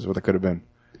that was, what that could have been.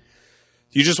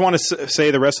 You just want to say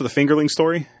the rest of the Fingerling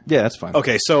story? Yeah, that's fine.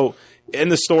 Okay, so in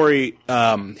the story,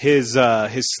 his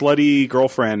slutty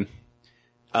girlfriend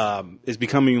is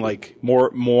becoming like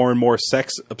more and more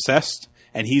sex obsessed,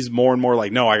 and he's more and more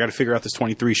like, no, I got to figure out this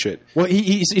 23 shit. Well,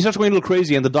 he starts going a little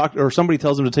crazy, and the doctor or somebody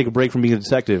tells him to take a break from being a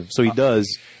detective. So he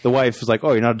does. The wife is like,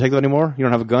 "Oh, you're not a detective anymore? You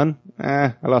don't have a gun?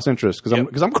 I lost interest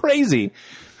because I'm crazy."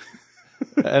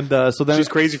 And so then She's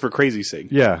crazy for crazy's sake.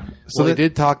 yeah. So So he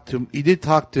did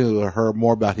talk to her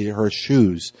more about her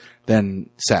shoes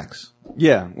than sex.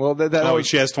 yeah. Well, that Oh, always,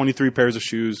 she has 23 pairs of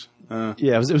shoes. yeah.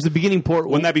 It was the beginning port.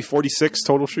 Wouldn't that be 46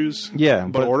 total shoes? Yeah,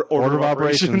 but order of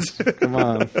operations. Come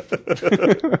on.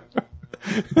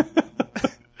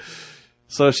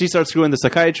 So she starts screwing the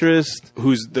psychiatrist,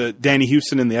 Who's the Danny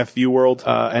Houston in the FU world.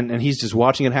 and he's just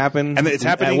watching it happen. And it's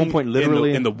happening at one point,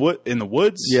 literally in the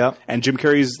woods. Yeah. And Jim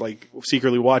Carrey's like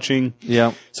secretly watching.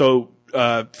 Yeah. So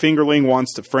Fingerling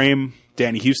wants to frame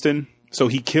Danny Houston, so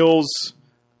he kills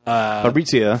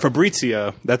Fabrizia.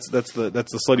 That's the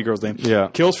slutty girl's name. Yeah.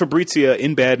 Kills Fabrizia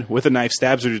in bed with a knife,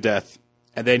 stabs her to death,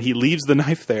 and then he leaves the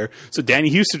knife there. So Danny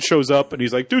Houston shows up and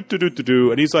he's like, do,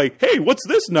 and he's like, hey, what's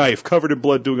this knife covered in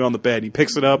blood doing on the bed? He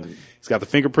picks it up. He's got the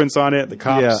fingerprints on it. The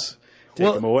cops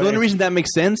take him away. The only reason that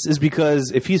makes sense is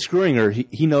because if he's screwing her,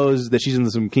 he knows that she's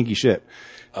into some kinky shit.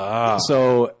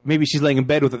 So maybe she's laying in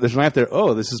bed with it. There's a knife there.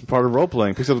 Oh, this is part of role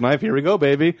playing. Picks up the knife. Here we go,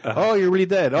 baby. Oh, you're really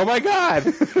dead. Oh my god.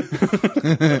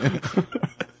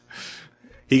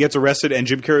 He gets arrested, and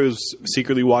Jim Carrey was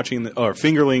secretly watching, or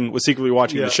Fingerling was secretly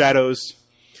watching the shadows.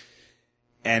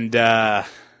 And That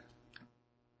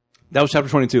was chapter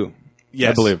 22.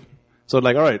 yes, I believe. So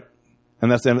like, all right,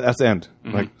 and that's the end. That's the end.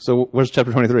 Like, so where's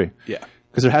chapter 23? Yeah.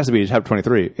 Because there has to be a chapter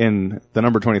 23 in the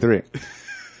number 23.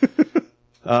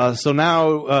 So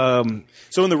now,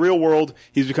 So in the real world,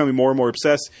 he's becoming more and more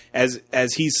obsessed. As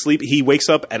he's sleeping, he wakes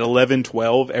up at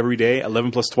 11:12 every day.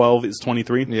 11 plus 12 is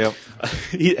 23. Yep.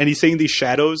 And he's seeing these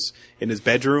shadows in his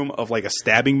bedroom of like a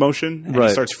stabbing motion. And Right.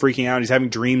 he starts freaking out. He's having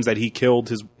dreams that he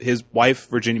killed his wife,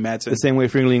 Virginia Madsen. the same way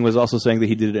Fingerling was also saying that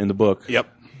he did it in the book. Yep.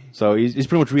 So he's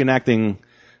pretty much reenacting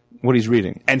what he's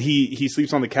reading. And he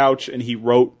sleeps on the couch, and he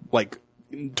wrote like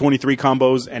 23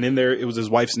 combos, and in there it was his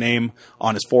wife's name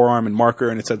on his forearm and marker,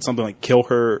 and it said something like "kill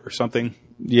her" or something.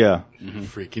 Yeah.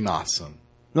 Freaking awesome.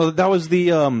 No, that was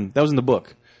that was in the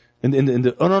book. In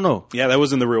the oh no. Yeah, that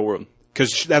was in the real world,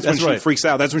 because that's when she right. freaks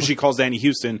out. That's when she calls Danny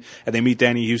Houston, and they meet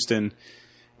Danny Houston.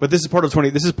 But this is part of 20.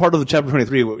 This is part of the chapter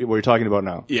 23 what you're talking about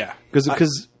now. Yeah.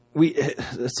 Because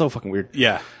it's so fucking weird.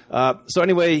 Yeah. So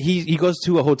anyway, he goes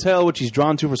to a hotel, which he's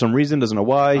drawn to for some reason, doesn't know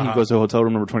why. He goes to hotel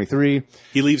room number 23.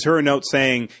 He leaves her a note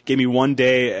saying, "Give me 1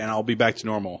 day and I'll be back to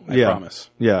normal. I promise."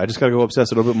 Yeah, I just got to go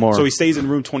obsess a little bit more. So he stays in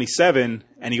room 27,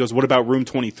 and he goes, "What about room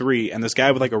 23?" And this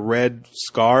guy with like a red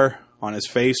scar on his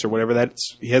face or whatever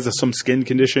he has some skin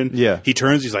condition. Yeah. He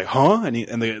turns, he's like, "Huh?" And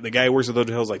the guy who works at the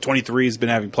hotel is like, 23 has been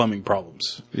having plumbing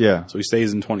problems. Yeah. So he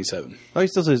stays in 27. Oh, he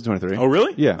still says 23. Oh,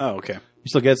 really? Yeah. Oh, okay. He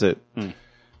still gets it.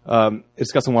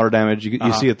 It's got some water damage.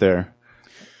 You see it there.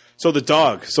 So the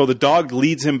dog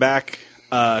leads him back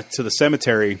to the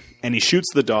cemetery, and he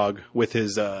shoots the dog with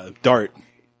his dart.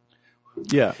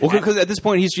 Yeah. Well, because at this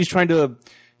point he's trying to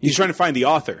He's trying to find the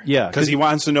author. Yeah. Because he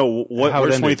wants to know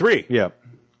where's 23. Yeah.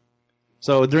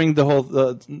 So during the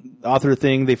whole author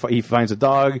thing, he finds a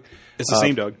dog. It's the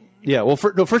same dog. Yeah. Well,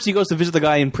 first he goes to visit the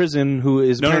guy in prison who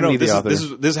is apparently the author. This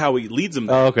is how he leads him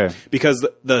there. Oh, okay. Because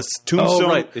the tombstone,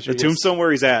 right. the tombstone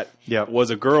where he's at, Yeah. was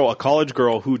a college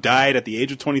girl who died at the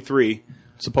age of 23.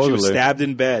 Supposedly. She was stabbed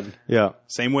in bed. Yeah.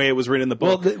 Same way it was written in the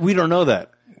Well, book. we don't know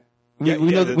that. We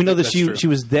know that that's true. she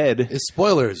was dead. It's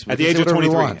spoilers. At the age of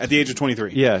 23. At the age of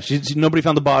 23. Yeah. Nobody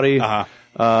found the body.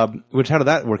 Uh-huh. Which how did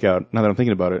that work out? Now that I'm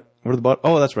thinking about it, where the body?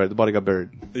 Oh, that's right. The body got buried.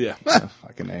 Yeah.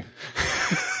 Fucking A.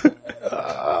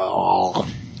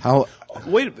 How?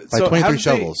 Wait, By so 23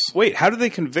 shovels. How did they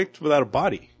convict without a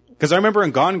body? Because I remember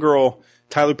in Gone Girl,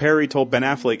 Tyler Perry told Ben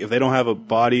Affleck if they don't have a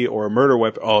body or a murder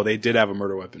weapon. Oh, they did have a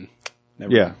murder weapon.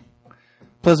 Never Yeah. mind.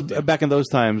 Plus, back in those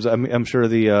times, I'm sure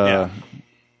the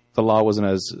law wasn't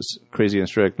as crazy and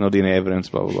strict. No DNA evidence.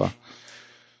 Blah blah blah.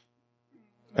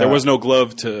 There was no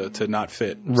glove to not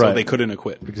fit, so Right. they couldn't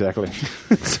acquit. Exactly.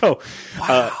 So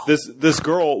this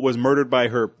girl was murdered by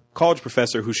her college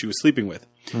professor who she was sleeping with,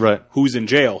 Right. who's in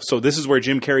jail. So this is where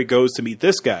Jim Carrey goes to meet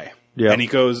this guy. Yeah. And he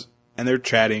goes, and they're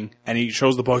chatting, and he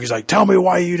shows the book. He's like, "Tell me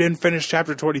why you didn't finish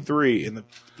chapter 23." And the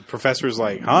professor's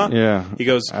like, "Huh?" Yeah. He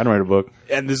goes, I don't write a book.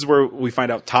 and this is where we find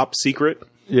out top secret.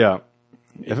 Yeah.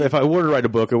 If I were to write a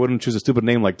book, I wouldn't choose a stupid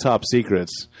name like Top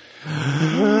Secrets.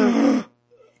 And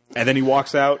then he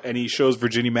walks out and he shows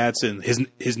Virginia Madsen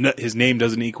his name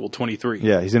doesn't equal 23.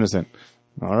 Yeah, he's innocent.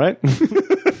 All right.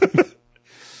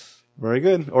 Very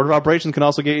good. Order of operations can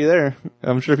also get you there.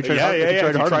 I'm sure if you tried hard, if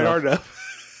you tried hard enough.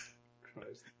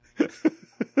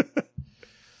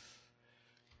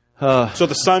 So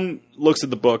the son looks at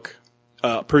the book,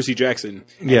 Percy Jackson,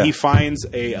 and Yeah. he finds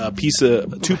a piece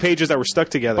of 2 pages that were stuck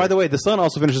together. By the way, the son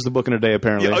also finishes the book in a day,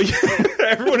 apparently. Oh, yeah.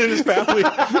 Everyone in his family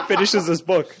finishes this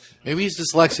book. Maybe he's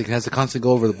dyslexic and has to constantly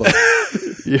go over the book.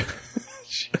 Yeah.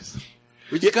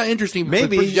 Which is kind of interesting.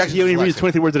 Maybe Percy Jackson's he only reads dyslexic.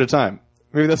 23 words at a time.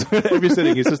 Maybe that's every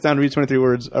sitting. He sits down and reads 23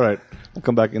 words. All right, I'll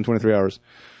come back in 23 hours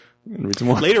and read some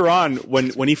more. Later on,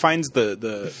 when he finds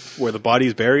the where the body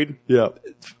is buried, Yeah.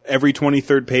 every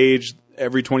 23rd page,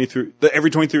 every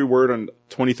 23 word on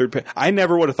 23rd page. I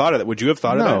never would have thought of that. Would you have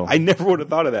thought of No. that? I never would have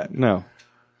thought of that. No.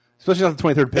 Especially not the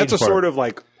 23rd page. That's a part. sort of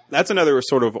like that's another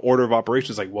sort of order of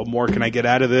operations. Like, what more can I get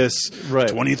out of this? Right.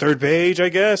 23rd page, I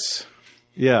guess.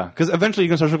 Yeah, because eventually you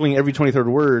can start circling every 23rd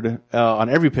word on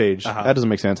every page. That doesn't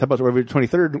make sense. How about every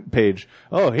 23rd page?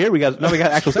 Oh, here we got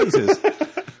actual sentences.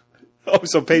 Oh,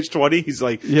 so page 20, he's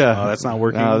like, Yeah, oh, that's not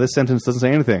working. No, this sentence doesn't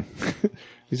say anything.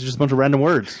 These are just a bunch of random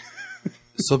words.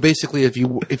 So basically, if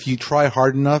you try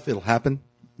hard enough, it'll happen.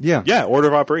 Yeah, Yeah, order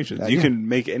of operations. You yeah. can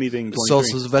make anything 23. So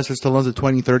Sylvester Stallone's a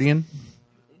 2030ian?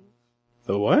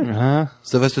 The what? Huh?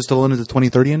 Sylvester Stallone is a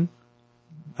 2030ian?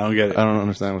 I don't get it. I don't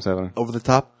understand what's happening. Over the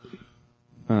top?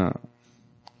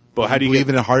 But how do you Believe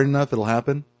get in it hard enough, it'll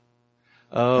happen?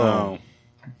 Oh.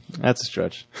 That's a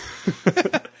stretch.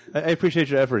 I appreciate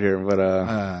your effort here, but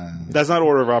That's not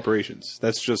order of operations.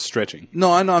 That's just stretching.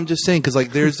 No, I know. I'm just saying because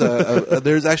like there's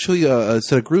there's actually a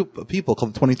set of group of people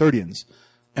called the 2030ians,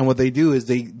 and what they do is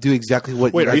they do exactly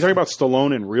what. Wait, are guys- you talking about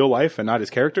Stallone in real life and not his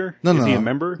character? No, Is no, he no. a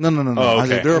member? No. Oh, I okay.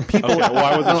 said there are people. Okay, well,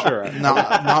 I wasn't sure. No,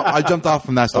 I jumped off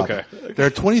from that topic. Okay. There are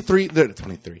 23. There are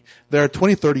 23. There are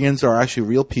 2030ians that are actually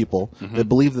real people that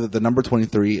believe that the number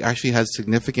 23 actually has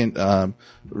significant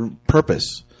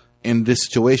purpose in this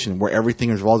situation where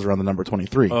everything revolves around the number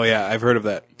 23. Oh yeah, I've heard of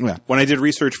that. Yeah. When I did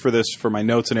research for this, for my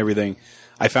notes and everything,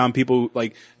 I found people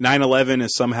like 9/11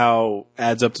 is somehow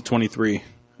adds up to 23,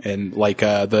 and like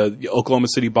the Oklahoma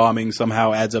City bombing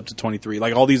somehow adds up to 23.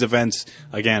 Like all these events,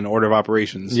 again, order of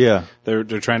operations. Yeah. they're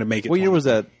trying to make it. what year was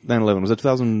that? 9/11 was that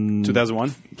 2000? 2001?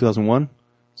 2001.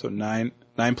 So 9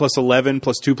 plus 11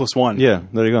 plus 2 plus 1. Yeah,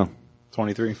 there you go.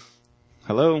 23.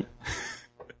 Hello.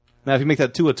 Now, if you make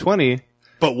that 2 a 20,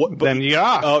 But what? But, then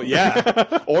yeah. oh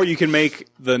yeah. Or you can make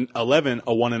the 11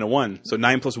 a 1 and a 1. So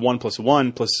 9 plus 1 plus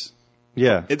 1 plus.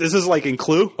 Yeah. This is like in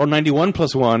Clue. Or 91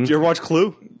 plus 1. Did you ever watch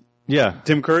Clue? Yeah.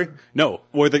 Tim Curry? No.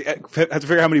 Or they have to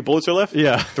figure out how many bullets are left?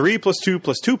 Yeah. 3 plus 2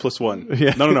 plus 2 plus 1.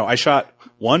 Yeah. No. I shot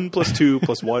 1 plus 2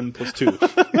 plus 1 plus 2.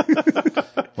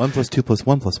 1 plus 2 plus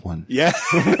 1 plus 1. Yeah.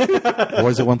 Or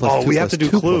is it 1 plus 2 we plus have to do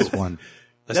 2 Clue. plus 1?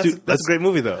 That's a great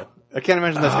movie, though. I can't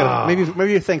imagine that's gonna.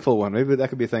 Maybe a thankful one. Maybe that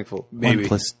could be a thankful. 1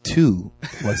 plus 2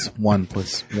 plus 1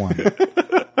 plus 1.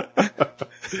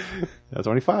 That's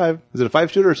only 5. Is it a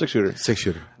 5-shooter or a 6-shooter?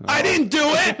 6-shooter. I didn't do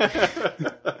it!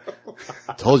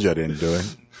 Told you I didn't do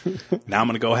it. Now I'm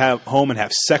going to go home and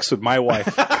have sex with my wife.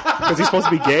 Because he's supposed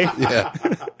to be gay? Yeah.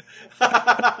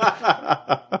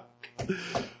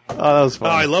 Oh, that was fun.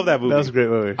 Oh, I love that movie. That was a great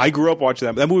movie. I grew up watching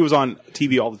that. That movie was on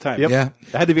TV all the time. Yep. Yeah.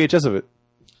 I had the VHS of it.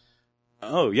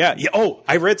 Oh, yeah. Oh,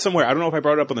 I read somewhere. I don't know if I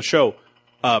brought it up on the show.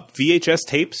 VHS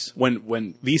tapes, when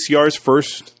VCRs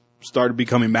first started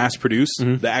becoming mass produced,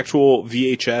 the actual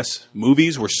VHS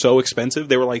movies were so expensive.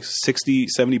 They were like $60,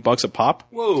 $70 a pop.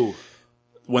 Whoa.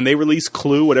 When they released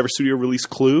Clue, whatever studio released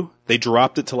Clue, they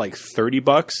dropped it to like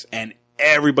 $30, and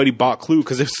everybody bought Clue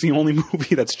because it's the only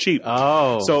movie that's cheap.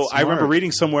 Oh, so I smart. remember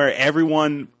reading somewhere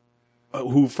everyone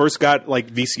who first got like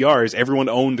VCRs, everyone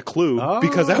owned Clue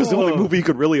because that was the only movie you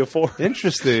could really afford.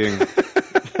 Interesting.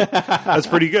 That's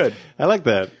pretty good. I like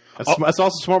that. That's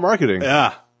also smart marketing.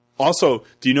 Yeah. Also,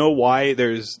 do you know why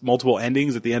there's multiple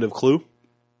endings at the end of Clue?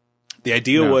 The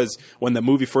idea was when the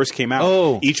movie first came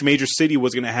out, each major city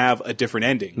was going to have a different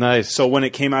ending. Nice. So when it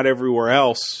came out everywhere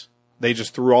else, they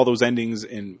just threw all those endings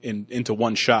into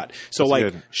one shot. So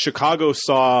good. Chicago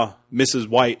saw Mrs.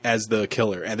 White as the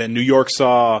killer, and then New York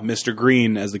saw Mr.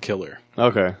 Green as the killer.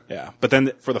 Okay. Yeah. But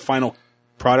then for the final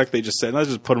product, they just said, let's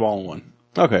just put them all in one.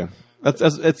 Okay. I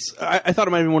thought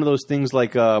it might be one of those things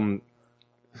like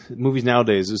movies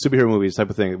nowadays, superhero movies type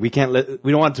of thing. We don't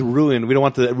want it to ruin. We don't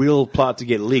want the real plot to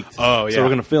get leaked. Oh, yeah. So we're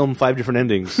going to film 5 different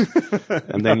endings,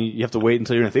 and then you have to wait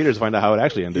until you're in the theaters to find out how it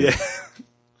actually ended.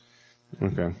 Yeah.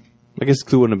 Okay. I guess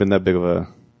Clue wouldn't have been that big of a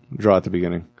draw at the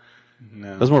beginning.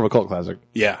 No. That's more of a cult classic.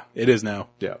 Yeah, it is now.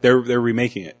 Yeah. They're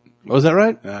remaking it. Oh, is that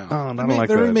right? Yeah. Oh, I don't like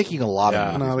They're that. remaking a lot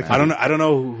Yeah. of movies. I don't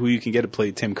know who you can get to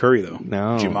play Tim Curry though.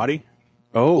 No. Giamatti?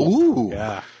 Oh. Ooh.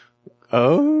 Yeah.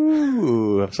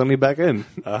 Oh. I'm suddenly back in.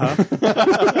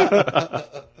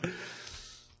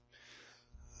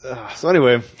 So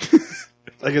anyway,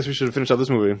 I guess we should have finished up this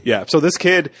movie. Yeah. So this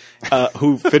kid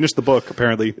who finished the book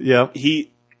apparently. Yeah.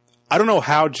 I don't know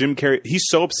how Jim Carrey, he's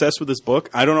so obsessed with this book.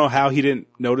 I don't know how he didn't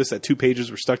notice that 2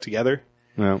 pages were stuck together.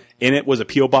 No. In it was a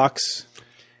P.O. box,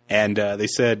 and they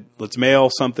said, let's mail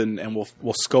something, and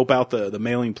we'll scope out the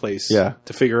mailing place Yeah.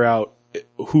 to figure out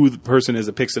who the person is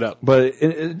that picks it up. But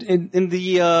in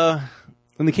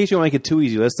the case you don't make it too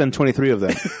easy, let's send 23 of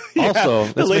them.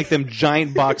 Also, let's make them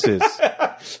giant boxes.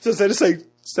 So instead of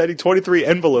sending 23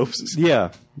 envelopes,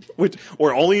 Yeah.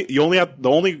 the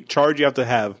only charge you have to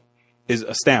have is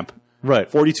a stamp. Right.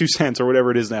 42 cents or whatever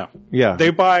it is now. Yeah.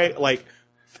 They buy like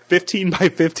 15 by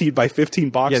 15 by 15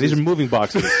 boxes. Yeah, these are moving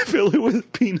boxes. fill it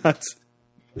with peanuts.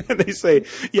 And they say,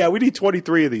 yeah, we need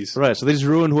 23 of these. Right, so they just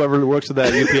ruin whoever works at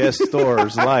that UPS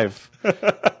store's life.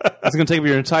 It's going to take up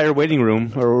your entire waiting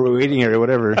room or waiting area,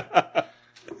 whatever.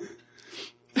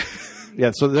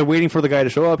 Yeah, so they're waiting for the guy to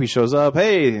show up. He shows up.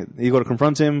 Hey, you go to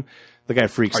confront him. The guy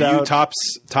freaks Are out. you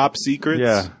top secrets?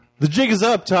 Yeah. The jig is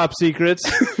up, top secrets.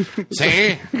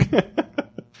 See?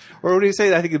 Or what do you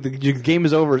say? I think the game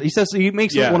is over. He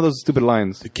makes Yeah. one of those stupid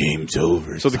lines. The game's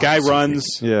over. So the guy runs,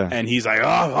 Yeah. and he's like,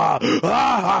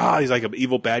 he's like an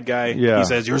evil bad guy. Yeah. He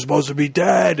says, you're supposed to be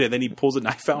dead. And then he pulls a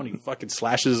knife out and he fucking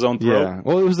slashes his own throat. Yeah.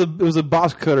 Well, it was a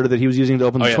box cutter that he was using to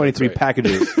open the yeah, 23 that's right.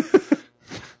 packages.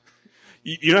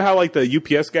 You know how like the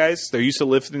UPS guys, they're used to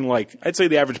lifting like, I'd say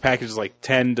the average package is like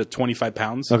 10 to 25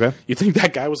 pounds. Okay. You think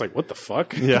that guy was like, what the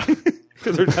fuck? Yeah.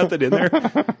 Because there's nothing in there.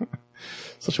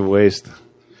 Such a waste.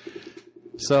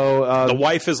 So The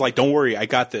wife is like, don't worry, I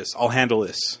got this. I'll handle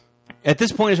this. at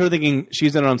this point, I started thinking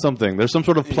she's in on something. There's some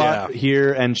sort of plot Yeah.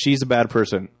 here, and she's a bad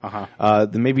person.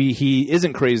 Then maybe he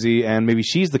isn't crazy, and maybe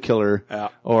she's the killer, Yeah.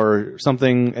 or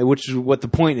something. Which is what the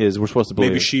point is. We're supposed to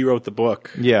believe. Maybe she wrote the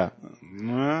book. yeah.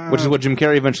 Which is what Jim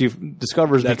Carrey eventually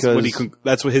discovers That's because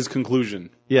that's what his conclusion.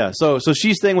 yeah. So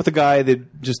she's staying with the guy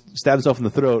that just stabbed himself in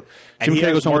the throat. And Jim he Carrey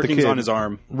has goes home with the markings kid. on his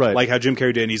arm. Right. Like how Jim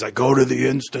Carrey did. And he's like, go to the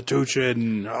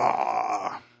institution.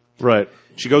 Right.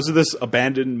 She goes to this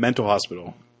abandoned mental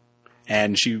hospital.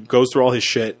 And she goes through all his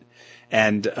shit.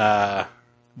 And and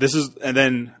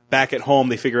then back at home,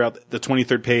 they figure out the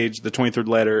 23rd page, the 23rd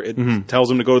letter. It tells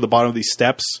them to go to the bottom of these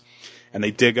steps. And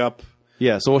they dig up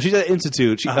Yeah, so while she's at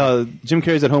Institute, Jim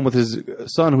Carrey's at home with his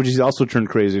son, which he's also turned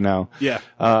crazy now. Yeah.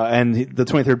 And the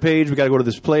 23rd page, we got to go to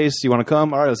this place. You want to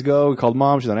come? All right, let's go. We called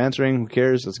mom. She's not answering. Who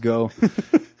cares? Let's go.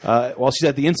 While she's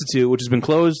at the Institute, which has been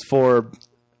closed for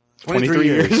 23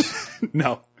 years.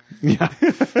 No. Yeah.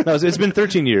 No, it's been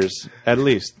 13 years, at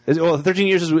least. 13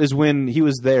 years is when he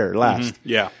was there last.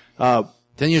 Yeah.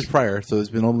 10 years prior, so it's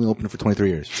been only open for 23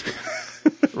 years.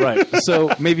 Right.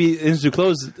 So maybe Institute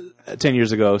closed 10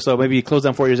 years ago, so maybe he closed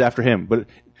down 4 years after him. But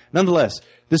nonetheless,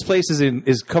 this place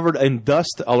is covered in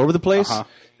dust all over the place.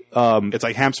 It's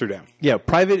like Amsterdam. Yeah,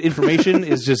 private information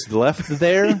is just left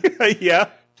there. Yeah.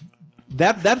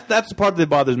 That's the part that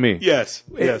bothers me. Yes.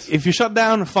 If you shut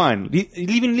down, fine.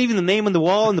 Leaving the name on the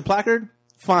wall and the placard,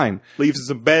 fine. Leaves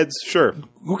some beds, sure.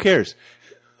 Who cares?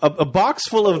 A box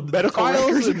full of medical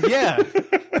files. Yeah.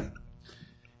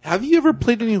 Have you ever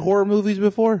played any horror movies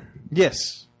before?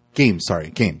 Yes. Games.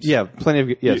 Yeah, plenty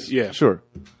of yes. Yeah. Sure.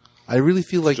 I really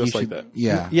feel like Just you like should. that.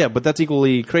 Yeah. Yeah, but that's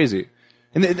equally crazy.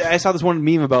 And I saw this one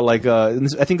meme about like I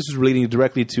think this was relating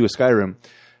directly to a Skyrim.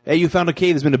 Hey, you found a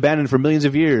cave that's been abandoned for millions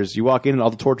of years. You walk in and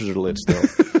all the torches are lit still.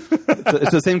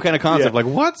 It's the same kind of concept. Yeah.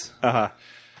 Like, what? Uh-huh.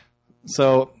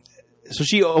 So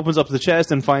she opens up the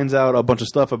chest and finds out a bunch of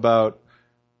stuff about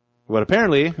what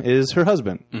apparently is her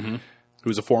husband. Mm-hmm.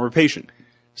 Who's a former patient.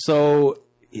 So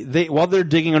while they're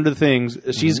digging under the things,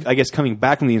 she's, I guess, coming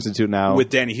back from the Institute now. With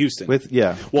Danny Houston.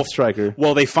 Wolf Stryker.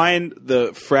 Well, they find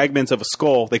the fragments of a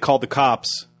skull. They call the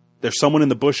cops. There's someone in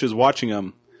the bushes watching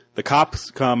them. The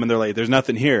cops come and they're like, there's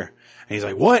nothing here. And he's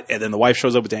like, what? And then the wife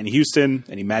shows up with Danny Houston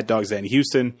and he mad dogs Danny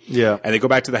Houston. Yeah. And they go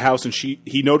back to the house and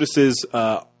he notices,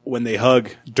 when they hug,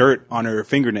 dirt on her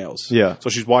fingernails. Yeah. So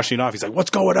she's washing it off. He's like, what's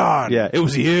going on? Yeah, it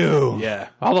was you. Yeah.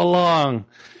 All along.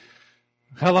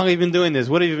 How long have you been doing this?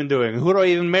 What have you been doing? Who do I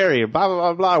even marry? Blah, blah,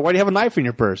 blah, blah. Why do you have a knife in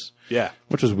your purse? Yeah.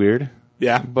 Which was weird.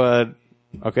 Yeah. But,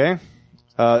 okay.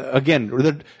 Again,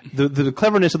 the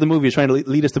cleverness of the movie is trying to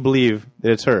lead us to believe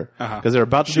that it's her. Because they're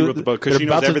about to She wrote the book, 'cause she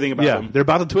knows everything about him. They're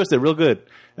about to twist it real good.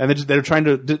 And they're trying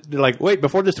to, they're like, wait,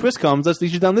 before this twist comes, let's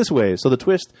lead you down this way. So the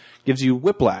twist gives you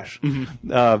whiplash.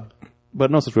 But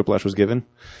no such whiplash was given.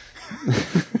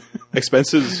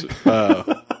 Expenses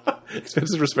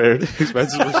Expenses were spared.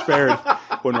 Expenses were spared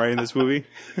when writing this movie.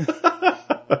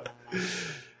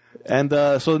 And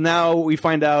so now we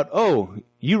find out, oh,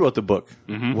 you wrote the book.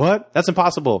 What? That's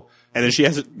impossible. And then she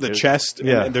has the chest.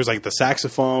 Yeah. And there's like the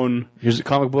saxophone. Here's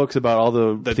comic books about all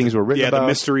the things were written about. Yeah, the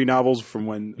mystery novels from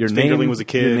when Your Fingerling name was a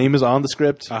kid. Your name is on the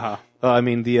script. I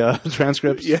mean, the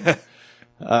transcripts. Yeah.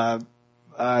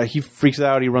 He freaks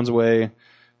out. He runs away.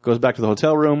 Goes back to the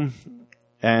hotel room.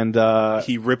 And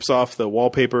He rips off the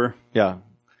wallpaper. yeah.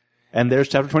 And there's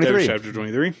chapter 23. There's chapter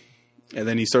 23. And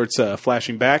then he starts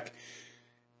flashing back.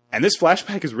 And this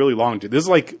flashback is really long, dude. This is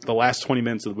like the last 20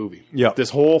 minutes of the movie. Yeah. This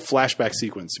whole flashback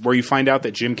sequence where you find out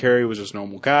that Jim Carrey was just a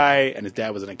normal guy and his dad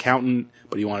was an accountant,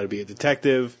 but he wanted to be a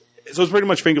detective. So it's pretty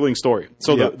much Fingerling's story.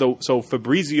 So Yeah. so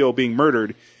Fabrizio being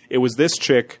murdered, it was this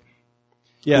chick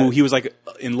Yeah. who he was like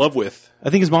in love with. I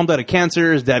think his mom died of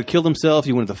cancer. His dad killed himself.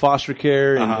 He went into foster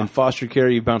care. And in foster care,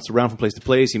 he bounced around from place to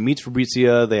place. He meets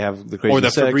Fabrizia. They have the crazy Or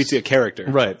the sex. Fabrizia character.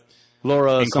 Right.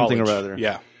 Laura In something college. or other.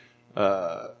 Yeah.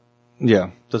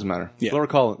 Yeah. Doesn't matter. Yeah.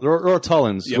 Laura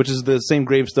Tullins, Yep. which is the same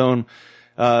gravestone.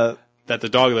 That the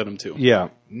dog led him to. Yeah.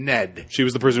 Ned. She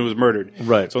was the person who was murdered.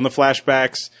 Right. So in the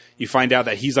flashbacks, you find out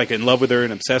that he's like in love with her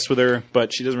and obsessed with her,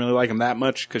 but she doesn't really like him that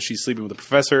much because she's sleeping with the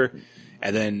professor.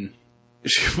 And then,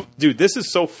 dude, this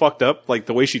is so fucked up. Like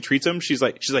the way she treats him, she's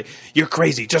like, "You're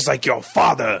crazy, just like your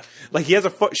father." Like he has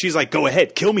she's like, "Go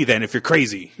ahead, kill me then if you're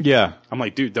crazy." Yeah. I'm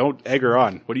like, dude, don't egg her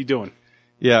on. What are you doing?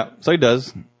 Yeah. So he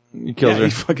does. He kills her. He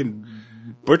fucking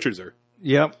butchers her.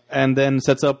 Yep. And then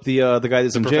sets up the guy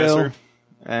that's in jail. professor.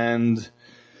 And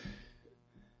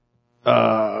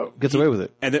gets away with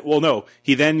it. And then, well, no,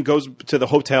 he then goes to the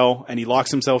hotel and he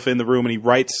locks himself in the room and he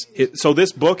writes. So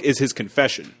this book is his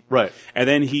confession, Right. And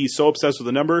then he's so obsessed with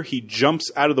the number, he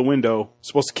jumps out of the window,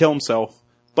 supposed to kill himself,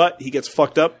 but he gets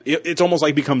fucked up. It's almost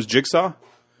like becomes Jigsaw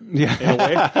Yeah. in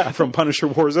a way from Punisher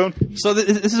Warzone. So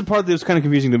this is a part that was kind of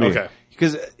confusing to me. Okay.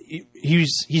 Because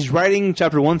he's writing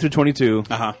chapter 1 through 22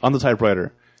 on the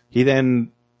typewriter. He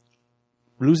then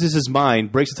loses his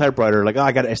mind, breaks the typewriter, like,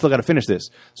 I still got to finish this.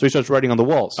 So he starts writing on the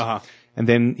walls. And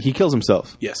then he kills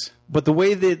himself. Yes. But the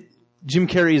way that Jim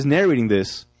Carrey is narrating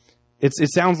this, it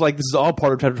sounds like this is all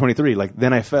part of chapter 23. Like,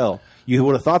 then I fell. You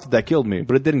would have thought that killed me,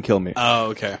 but it didn't kill me. Oh,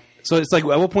 okay. So it's like,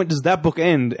 at what point does that book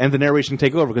end and the narration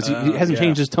take over? Because he hasn't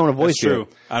changed his tone of voice That's true.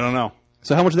 yet. I don't know.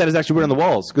 So how much of that is actually written on the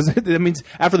walls? Because that means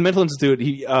after the mental institute,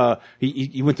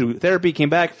 he went through therapy, came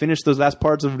back, finished those last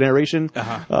parts of narration. So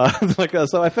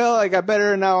I felt I got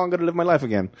better, and now I'm going to live my life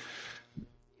again.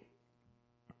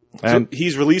 And So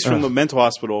he's released from the mental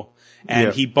hospital,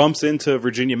 and he bumps into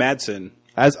Virginia Madsen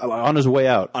as on his way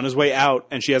out. on his way out,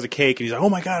 and she has a cake, and he's like, "Oh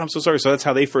my god, I'm so sorry." So that's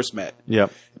how they first met.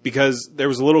 Yep. Because there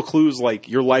was little clues like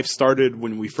your life started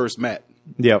when we first met.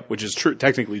 Yep. Which is true,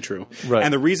 technically true. Right.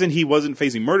 And the reason he wasn't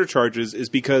facing murder charges is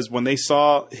because when they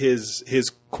saw his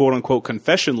quote unquote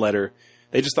confession letter,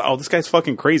 they just thought, "Oh, this guy's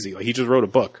fucking crazy. Like he just wrote a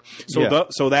book." So Yeah.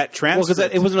 so that transcript, Well,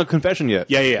 because it wasn't a confession yet.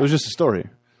 Yeah. It was just a story.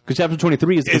 Because chapter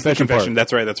 23 is the is the confession confession.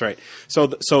 part. That's right. So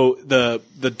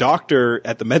the doctor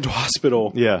at the mental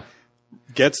hospital Yeah.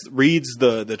 reads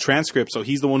the transcript. So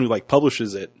he's the one who like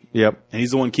publishes it, Yep. and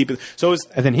he's the one keeping. So it's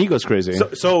And then he goes crazy.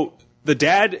 So the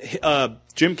dad,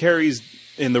 Jim Carrey's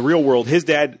in the real world, his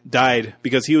dad died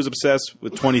because he was obsessed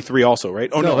with 23 also, right?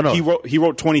 Oh No. He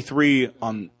wrote 23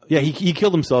 on. Yeah, he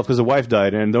killed himself because the wife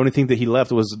died, and the only thing that he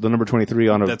left was the number 23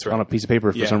 on That's right. on a piece of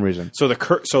paper for some reason. So the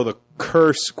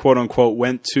curse, quote unquote,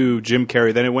 went to Jim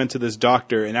Carrey. Then it went to this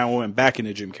doctor, and now it went back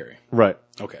into Jim Carrey. Right.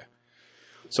 Okay.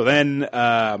 So then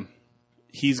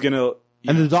he's gonna.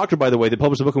 And the doctor, by the way, that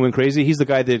published the book and went crazy, he's the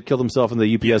guy that killed himself in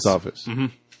the UPS office. Mm-hmm.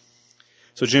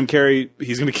 So Jim Carrey,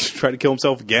 he's going to try to kill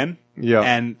himself again. Yeah.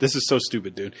 And this is so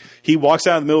stupid, dude. He walks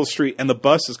out in the middle of the street, and the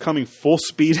bus is coming full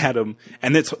speed at him,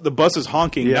 and the bus is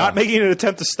honking, Yeah. not making an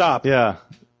attempt to stop. Yeah.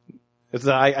 It's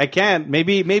I can't.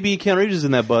 Maybe Keanu Reeves is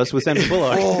in that bus with Sandra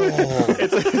Bullock.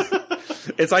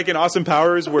 It's like in Austin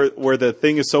Powers where the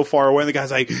thing is so far away, and the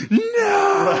guy's like,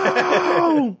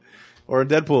 "No!" Or in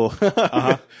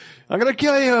Deadpool. I'm going to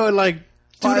kill you in like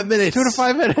 5 minutes. 2 to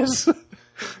 5 minutes.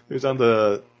 He was on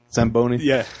the Zamboni.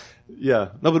 Yeah. Yeah.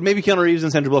 No, but maybe Keanu Reeves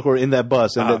and Sandra Bullock were in that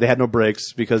bus, and they had no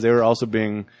brakes because they were also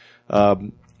being there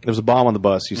was a bomb on the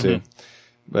bus, you see.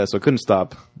 But, so it couldn't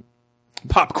stop.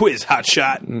 Pop quiz, hot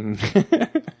shot.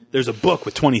 There's a book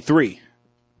with 23.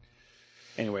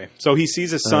 Anyway, so he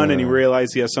sees his son and he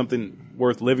realizes he has something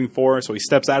worth living for, so he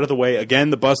steps out of the way. Again,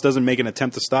 the bus doesn't make an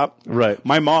attempt to stop. Right.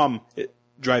 My mom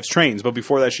drives trains, but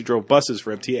before that she drove buses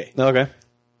for MTA. Okay.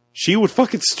 She would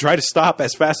fucking try to stop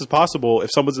as fast as possible if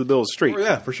someone's in the middle of the street. Oh,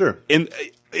 yeah, for sure. In the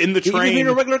Even train. in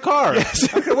a regular car. Yes. I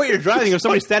don't care what you're driving. If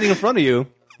somebody's standing in front of you,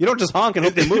 you don't just honk and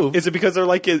hope they move. Is it because they're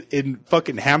like in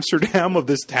fucking Amsterdam of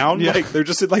this town? Yeah. Like they're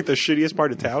just in like the shittiest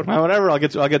part of town. Whatever. I'll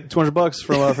get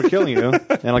 $200 for killing you,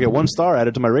 and I'll get 1 star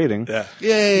added to my rating. Yeah.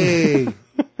 Yay!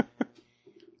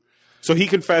 So he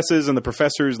confesses, and the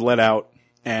professor's let out,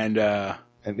 and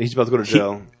And he's about to go to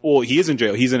jail. he is in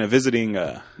jail. He's in a visiting.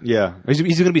 Yeah, he's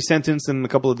going to be sentenced in a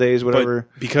couple of days, whatever.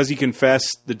 But because he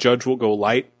confessed, the judge will go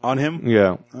light on him.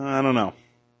 Yeah. I don't know.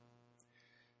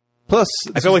 Plus,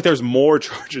 I feel like there's more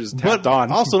charges tacked but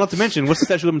on. also not to mention, what's the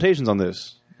statute of limitations on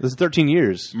this? This is 13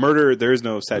 years. Murder, there is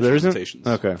no statute There of isn't? limitations.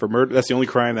 Okay. For murder, that's the only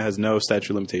crime that has no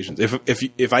statute of limitations.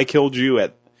 If I killed you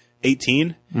at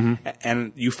 18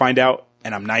 and you find out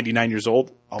and I'm 99 years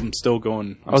old, I'm still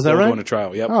going. I'm is that still right? going to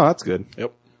trial. Yep. Oh, that's good.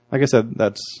 Yep. Like I said,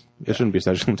 there shouldn't be a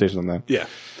statute of limitations on that. Yeah.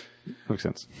 Makes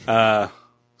sense. So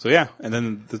yeah, and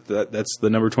then that's the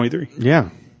number 23. Yeah.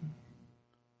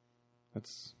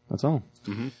 That's all.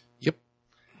 Yep.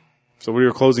 So what are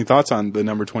your closing thoughts on the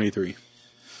number 23?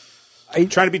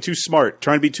 Trying to be too smart,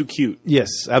 trying to be too cute. Yes,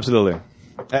 absolutely.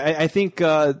 I think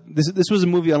this was a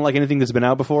movie unlike anything that's been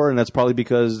out before, and that's probably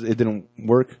because it didn't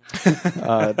work.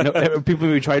 People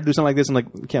maybe tried to do something like this, and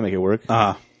like, we can't make it work.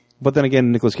 But then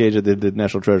again, Nicolas Cage did the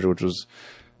National Treasure, which was,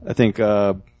 I think,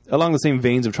 along the same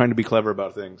veins of trying to be clever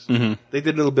about things. Mm-hmm. They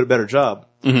did a little bit better job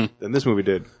than this movie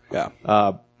did. Yeah.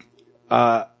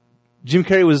 Jim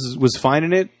Carrey was fine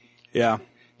in it. Yeah.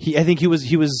 I think he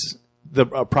was the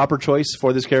proper choice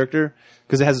for this character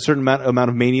because it has a certain amount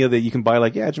of mania that you can buy.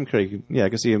 Like, yeah, Jim Carrey. Yeah, I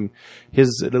can see him. His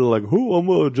little like, oh,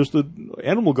 I'm just an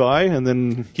animal guy, and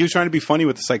then He was trying to be funny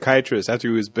with the psychiatrist after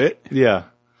he was bit. yeah,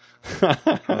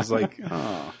 I was like,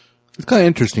 oh. It's kind of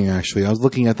interesting, actually. I was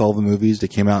looking at all the movies that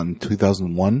came out in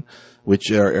 2001,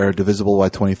 which are divisible by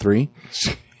 23.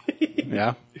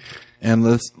 Yeah.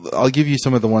 And I'll give you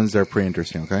some of the ones that are pretty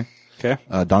interesting, okay? Okay.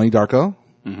 Donnie Darko,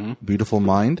 Beautiful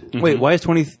Mind, Wait, why is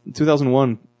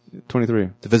 2001 23?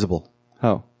 Divisible.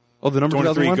 How? Oh, the number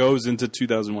 23 2001? goes into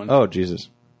 2001. Oh, Jesus.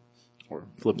 Or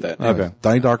flip that. Okay.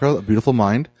 Donnie Darko, A Beautiful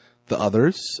Mind, The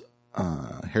Others,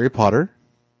 Harry Potter,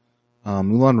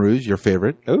 Moulin Rouge, your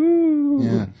favorite. Ooh.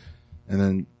 Yeah. And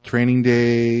then Training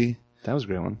Day, That was a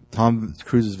great one. Tom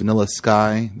Cruise's Vanilla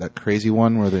Sky, that crazy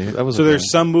one where they... That was So a there's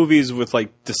some movies with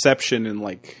like deception and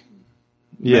like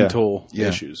mental Yeah.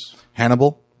 issues.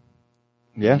 Hannibal.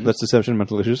 Yeah, that's deception,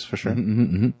 mental issues for sure.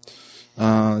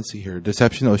 Let's see here.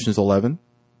 Deception, Ocean's 11.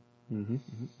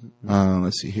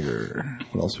 Let's see here.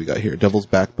 What else we got here? Devil's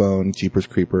Backbone, Jeepers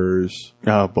Creepers.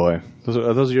 Oh boy,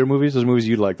 are those your movies? Those movies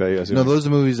you'd like? That I assume. No, those are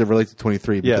movies that relate to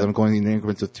 23 because Yeah. I'm going in the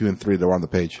increments of 2 and 3 that were on the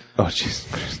page. Oh jeez.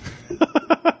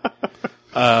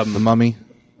 The Mummy.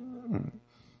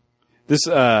 This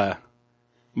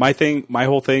my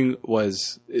whole thing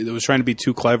was it was trying to be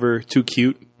too clever, too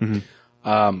cute.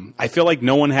 I feel like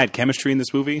no one had chemistry in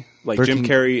this movie. Like 13 Jim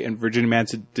Carrey and Virginia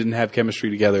Madsen didn't have chemistry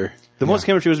together. The most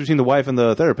chemistry was between the wife and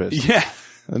the therapist. Yeah.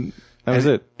 And that was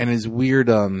it. And his weird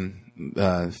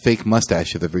fake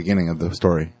mustache at the beginning of the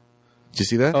story. Did you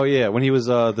see that? Oh yeah, when he was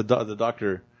the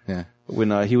doctor. Yeah.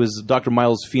 When he was Dr.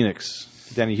 Miles Phoenix,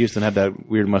 Danny Houston had that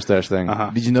weird mustache thing.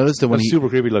 Did you notice that It when was he super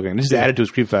creepy looking. This just added to his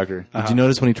creep factor. Did you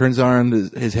notice when he turns on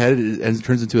his head it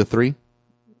turns into a 3?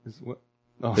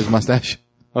 Oh. His mustache.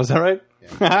 Oh, is that right?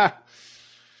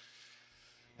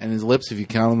 And his lips, if you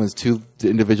count them as 2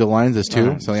 individual lines, as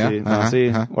 2. So yeah. See,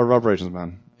 Order of Operations,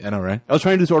 man. I know, right? I was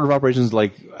trying to do this Order of Operations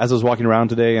like as I was walking around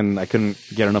today, and I couldn't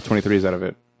get enough 23s out of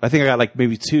it. I think I got like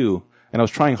maybe 2, and I was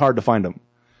trying hard to find them.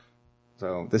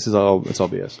 So it's all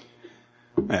BS.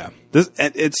 Yeah.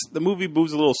 The movie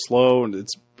moves a little slow and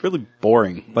it's really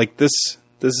boring. Like this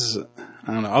is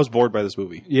I don't know. I was bored by this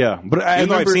movie. Yeah, but Even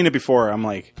though I've seen it before, I'm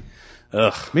like,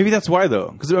 ugh. Maybe that's why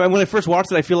though, because when I first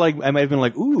watched it, I feel like I might have been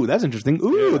like, "Ooh, that's interesting.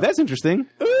 Ooh, that's interesting.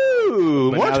 Ooh,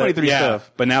 But more now that- 23 yeah,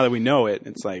 stuff." But now that we know it,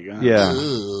 it's like, Yeah.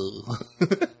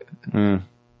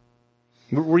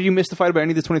 Were you mystified by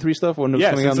any of the 23 stuff when it was Yeah,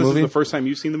 coming since out in this the movie? is the first time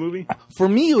you've seen the movie? For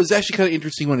me, it was actually kind of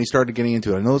interesting when he started getting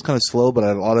into it. I know it was kind of slow, but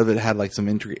a lot of it had like some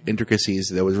intricacies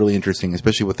that was really interesting,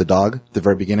 especially with the dog at the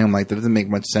very beginning. I'm like, that doesn't make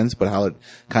much sense, but how it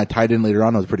kind of tied in later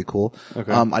on was pretty cool.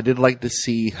 Okay. I did like to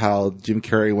see how Jim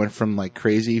Carrey went from like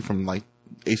crazy from like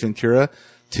Ace Ventura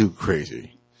to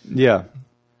crazy. Yeah.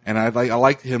 And I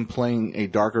liked him playing a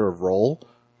darker role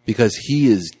because he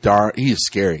is dark. He is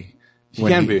scary. He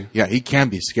can be. Yeah, he can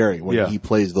be scary when he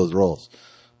plays those roles.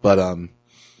 But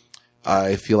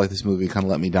I feel like this movie kind of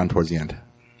let me down towards the end.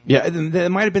 Yeah, that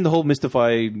might have been the whole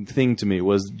mystified thing to me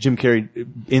was Jim Carrey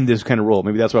in this kind of role.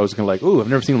 Maybe that's why I was kind of like, ooh, I've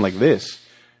never seen him like this.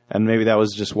 And maybe that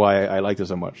was just why I liked it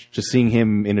so much. Just seeing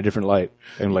him in a different light.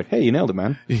 And like, hey, you nailed it,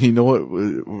 man. You know what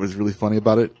was really funny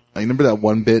about it? I remember that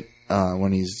one bit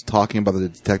when he's talking about the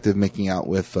detective making out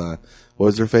with, what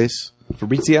was her face?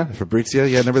 Fabrizia?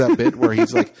 Yeah, remember that bit where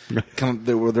he's like,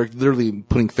 they're literally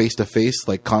putting face to face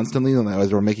like constantly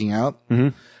as they're making out? Mm-hmm.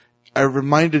 It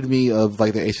reminded me of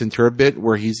like the Ace Ventura bit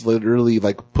where he's literally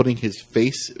like putting his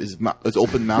face, his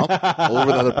open mouth over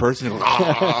the other person. Goes,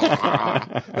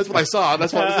 That's what I saw.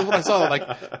 That's what I saw.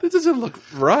 Like, this doesn't look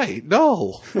right.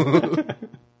 No.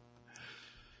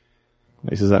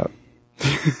 Ace is out.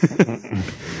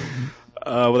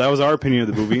 Well, that was our opinion of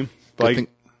the movie. Like, thing-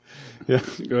 Yeah.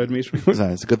 go ahead, Mason.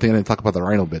 It's a good thing I didn't talk about the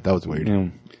rhino bit. That was weird.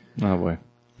 Oh, boy.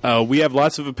 We have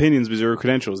lots of opinions with zero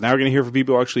credentials. Now we're going to hear from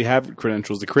people who actually have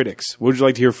credentials, the critics. What would you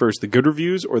like to hear first, the good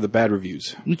reviews or the bad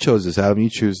reviews? You chose this, Adam. You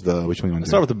choose which one you want Let's to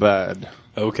start with the bad.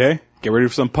 Okay, get ready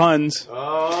for some puns.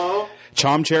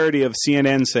 Chom Charity of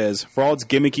CNN says, for all its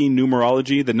gimmicky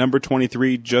numerology, the number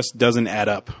 23 just doesn't add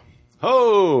up.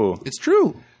 Oh! It's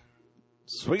true.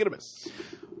 Swing and a miss.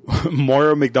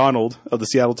 Moira McDonald of the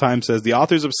Seattle Times says, the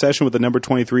author's obsession with the number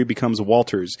 23 becomes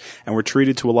Walter's, and we're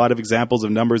treated to a lot of examples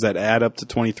of numbers that add up to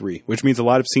 23, which means a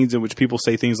lot of scenes in which people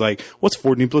say things like, what's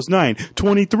 14 plus 9?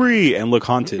 23! And look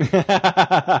haunted.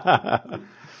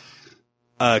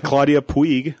 Claudia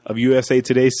Puig of USA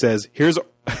Today says, here's...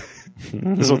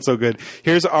 This one's so good.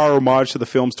 Here's our homage to the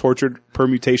film's tortured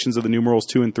permutations of the numerals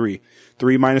 2 and 3.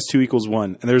 3 minus 2 equals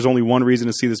 1. And there's only one reason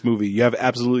to see this movie. You have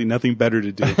absolutely nothing better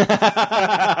to do.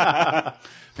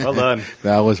 Well done.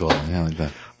 That was well. Yeah,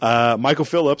 like that. Michael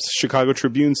Phillips, Chicago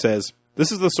Tribune says,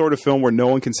 this is the sort of film where no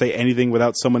one can say anything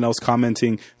without someone else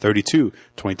commenting 32,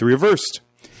 23 reversed.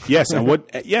 Yes, and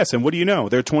what do you know?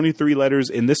 There are 23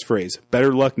 letters in this phrase.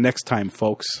 Better luck next time,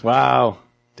 folks. Wow.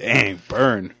 Dang,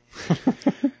 burn.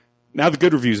 Now the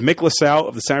good reviews. Mick LaSalle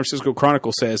of the San Francisco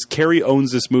Chronicle says, Carrey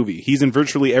owns this movie. He's in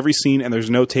virtually every scene, and there's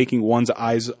no taking one's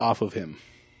eyes off of him.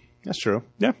 That's true.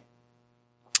 Yeah.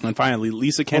 And finally,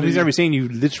 Lisa Well, if Kennedy. he's every scene, you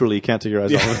literally can't take your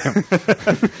eyes off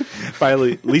of him.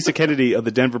 Finally, Lisa Kennedy of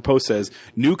the Denver Post says,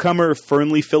 newcomer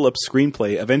Fernley Phillips'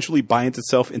 screenplay eventually binds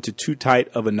itself into too tight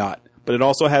of a knot, but it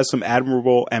also has some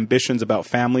admirable ambitions about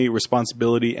family,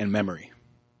 responsibility, and memory.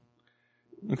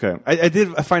 Okay. I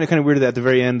find it kind of weird that at the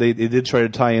very end, they did try to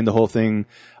tie in the whole thing.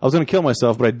 I was going to kill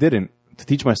myself, but I didn't. To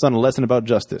teach my son a lesson about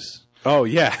justice. Oh,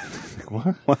 yeah.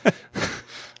 What?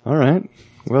 All right.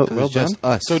 Well done. Just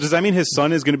us. So does that mean his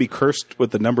son is going to be cursed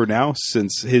with the number now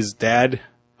since his dad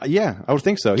Yeah, I would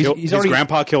think so. He's His already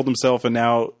grandpa killed himself, and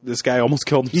now this guy almost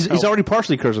killed himself. he's already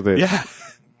partially cursed with it. Yeah.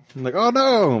 I'm like, oh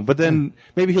no! But then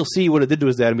maybe he'll see what it did to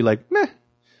his dad and be like, meh.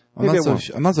 Maybe I won't.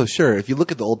 I'm not so sure. If you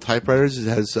look at the old typewriters, it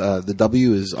has the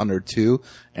W is under 2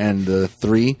 and the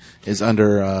 3 is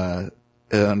under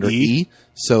E.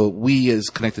 So we is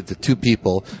connected to 2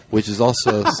 people, which is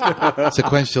also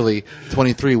sequentially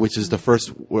 23, which is the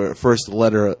first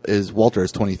letter is Walter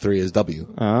is 23 is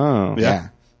W. Oh, Yeah.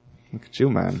 Look at you,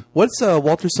 man. What's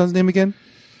Walter's son's name again?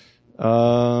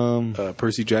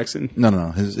 Percy Jackson.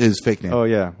 No. His fake name. Oh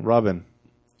yeah, Robin.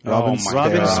 Oh, my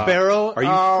Robin God. Sparrow. Are you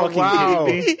fucking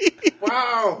kidding me?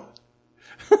 Wow.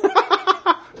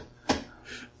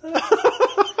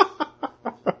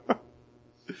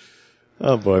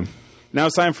 Oh boy. Now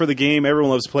it's time for the game everyone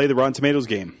loves to play, the Rotten Tomatoes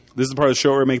game. This is the part of the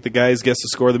show where I make the guys guess the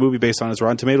score of the movie based on its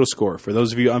Rotten Tomatoes score. For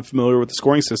those of you unfamiliar with the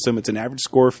scoring system, it's an average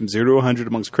score from 0 to 100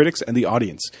 amongst critics and the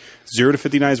audience. 0 to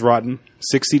 59 is rotten,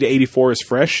 60 to 84 is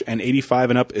fresh, and 85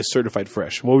 and up is certified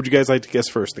fresh. What would you guys like to guess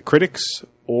first, the critics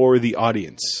or the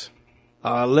audience?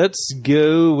 Let's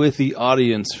go with the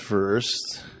audience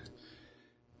first.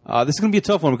 This is going to be a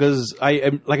tough one because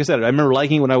like I said, I remember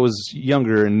liking it when I was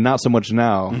younger and not so much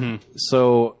now. Mm-hmm.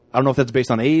 So I don't know if that's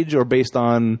based on age or based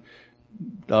on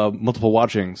multiple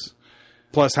watchings.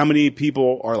 Plus, how many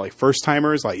people are like first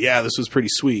timers? Like, yeah, this was pretty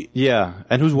sweet. Yeah,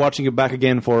 and who's watching it back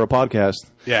again for a podcast?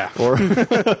 Yeah, or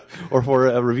or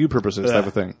for review purposes, type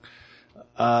of thing.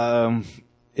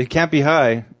 It can't be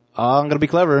high. I'm going to be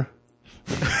clever.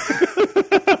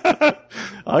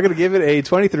 I'm going to give it a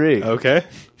 23. Okay.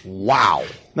 Wow.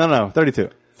 No, 32.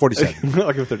 47.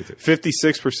 I'll give it 32.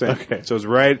 56%. Okay. So it's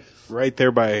right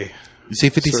there by You say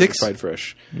 56? certified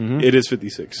fresh. Mm-hmm. It is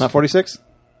 56. Not 46?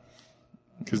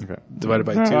 Divided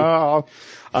by 2. Oh.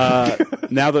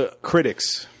 Now the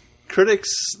critics. Critics,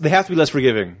 they have to be less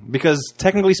forgiving because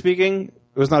technically speaking,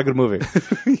 it was not a good movie.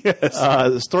 Yes.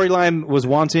 The storyline was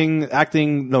wanting,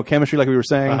 acting, no chemistry, like we were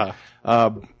saying.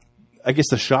 Uh-huh. I guess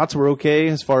the shots were okay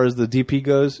as far as the DP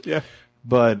goes. Yeah.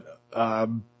 But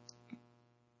I'll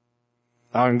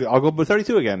go with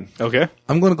 32 again. Okay.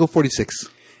 I'm going to go 46.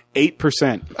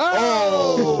 8%.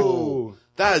 Oh!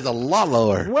 That is a lot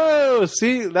lower. Whoa!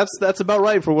 See, that's about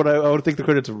right for what I would think the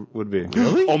critics would be.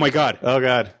 Really? Oh my God. Oh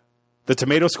God. The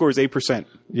tomato score is 8%.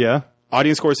 Yeah.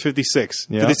 Audience score is 56.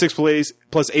 Yeah. 56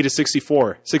 plus 8 is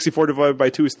 64. 64 divided by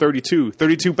 2 is 32.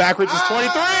 32 backwards is 23.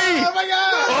 Oh my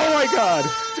God! Oh my God.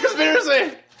 It's a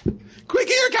conspiracy! Quick,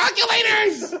 get your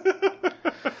calculators!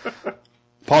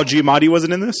 Paul Giamatti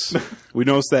wasn't in this. We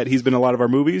noticed that he's been in a lot of our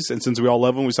movies, and since we all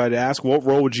love him, we decided to ask, what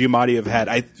role would Giamatti have had?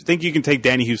 I think you can take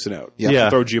Danny Houston out. Yeah.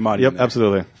 Throw Giamatti in Yep, there.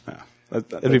 absolutely. Yeah. It'd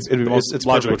That's be- the most it's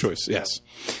logical perfect. choice, yes.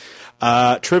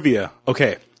 Trivia.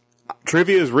 Okay.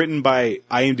 Trivia is written by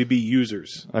IMDb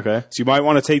users. Okay. So you might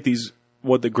want to take these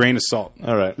with a grain of salt.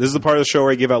 All right. This is the part of the show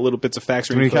where I give out little bits of facts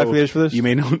or Do we need info calculators for this? you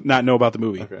may not know about the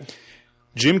movie. Okay.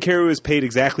 Jim Carrey was paid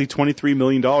exactly $23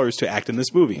 million to act in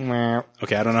this movie.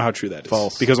 Okay, I don't know how true that is.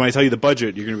 False. Because when I tell you the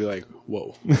budget, you're going to be like,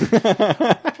 whoa.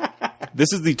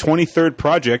 This is the 23rd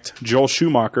project Joel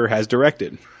Schumacher has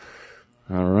directed.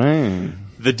 All right.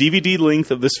 The DVD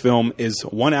length of this film is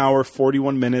 1 hour,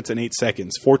 41 minutes, and 8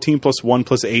 seconds. 14 plus 1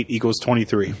 plus 8 equals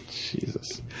 23.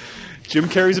 Jesus. Jim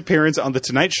Carrey's appearance on The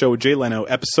Tonight Show with Jay Leno,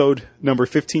 episode number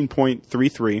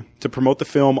 15.33, to promote the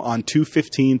film on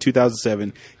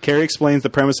 2/15/2007. Carrey explains the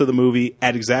premise of the movie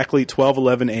at exactly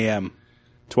 12:11 a.m.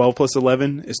 12 plus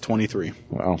 11 is 23.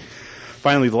 Wow.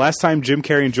 Finally, the last time Jim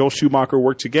Carrey and Joel Schumacher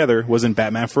worked together was in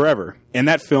Batman Forever. In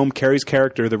that film, Carrey's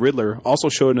character, the Riddler, also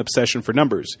showed an obsession for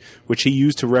numbers, which he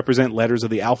used to represent letters of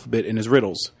the alphabet in his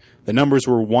riddles. The numbers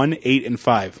were 1, 8, and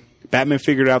 5. Batman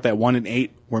figured out that 1 and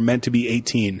 8 were meant to be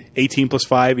 18. 18 plus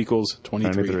 5 equals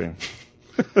 23.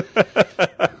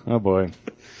 Oh, boy.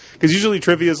 Because usually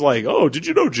trivia is like, oh, did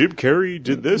you know Jim Carrey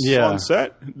did this Yeah. on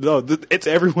set? No, it's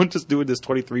everyone just doing this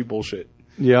 23 bullshit.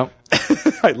 Yeah.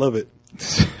 I love it.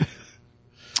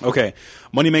 Okay,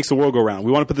 money makes the world go round.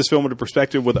 We want to put this film into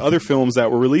perspective with other films that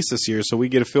were released this year so we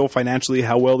get a feel financially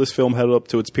how well this film held up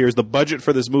to its peers. The budget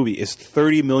for this movie is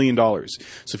 $30 million. So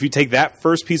if you take that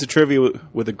first piece of trivia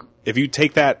if you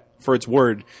take that for its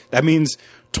word, that means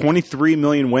 $23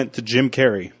 million went to Jim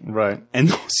Carrey. Right. And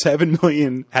 $7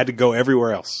 million had to go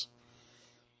everywhere else.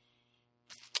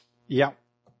 Yeah.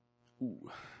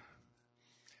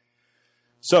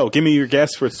 So give me your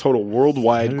guess for its total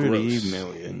worldwide 30 gross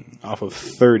million. off of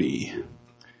 30.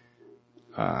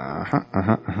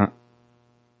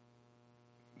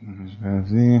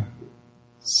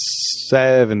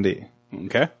 70.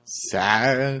 Okay.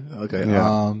 Sad. Okay.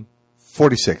 Yeah.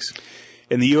 46.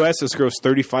 In the U.S., this grossed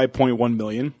 $35.1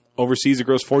 million. Overseas, it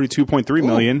grossed $42.3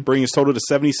 million, bringing its total to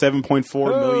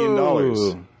 $77.4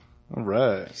 million. All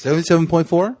right.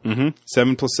 77.4?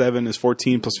 7 plus 7 is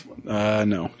 14 plus...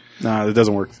 no. Nah, that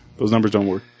doesn't work. Those numbers don't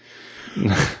work.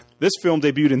 This film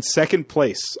debuted in second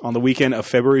place on the weekend of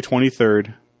February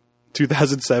 23rd,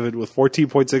 2007 with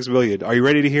 $14.6 million. Are you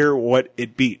ready to hear what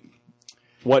it beat?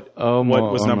 What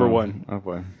was number one? Oh,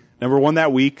 boy. Number one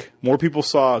that week, more people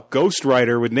saw Ghost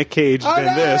Rider with Nick Cage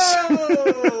than this.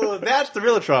 That's the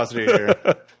real atrocity here.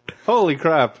 Holy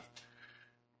crap.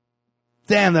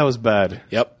 Damn, that was bad.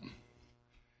 Yep.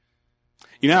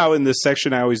 You know how in this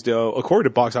section I always do, according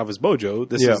to Box Office Mojo,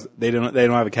 this is they don't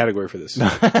have a category for this.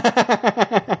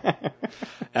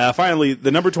 Finally,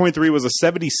 the number 23 was the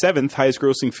 77th highest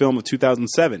grossing film of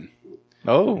 2007.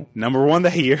 Oh. Number one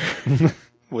that year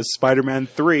was Spider-Man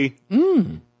 3.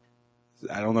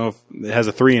 I don't know if it has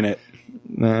a 3 in it.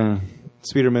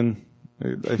 Spiderman.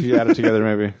 If you add it together,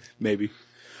 maybe. Maybe.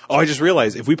 Oh, I just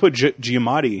realized if we put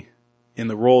Giamatti in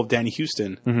the role of Danny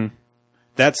Houston,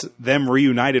 that's them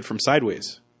reunited from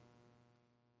Sideways.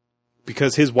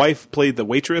 Because his wife played the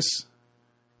waitress,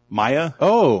 Maya,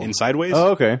 in Sideways.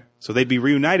 Oh, okay. So they'd be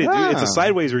reunited, dude. It's a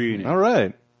Sideways reunion. All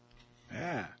right.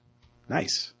 Yeah.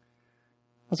 Nice.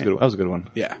 That was a good one.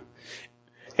 Yeah.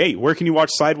 Hey, where can you watch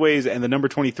Sideways and the number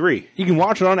 23? You can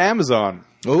watch it on Amazon.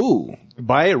 Oh.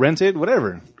 Buy it, rent it,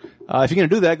 whatever. If you're going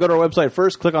to do that, go to our website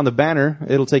first, click on the banner.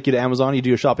 It'll take you to Amazon. You do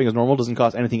your shopping as normal. Doesn't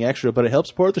cost anything extra, but it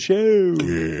helps support the show.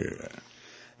 Yeah.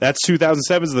 That's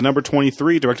 2007's the number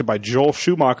 23, directed by Joel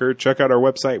Schumacher. Check out our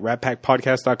website,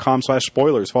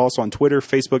 ratpackpodcast.com/spoilers. Follow us on Twitter,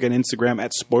 Facebook, and Instagram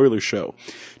at Spoilers Show.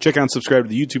 Check out and subscribe to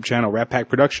the YouTube channel, Rat Pack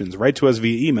Productions. Write to us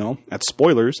via email at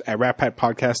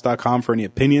spoilers@ratpackpodcast.com for any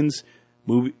opinions,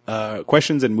 movie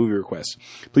questions, and movie requests.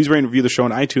 Please rate and review the show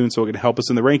on iTunes so it can help us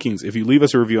in the rankings. If you leave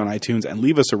us a review on iTunes and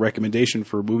leave us a recommendation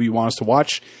for a movie you want us to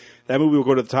watch, that movie will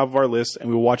go to the top of our list and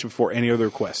we will watch it before any other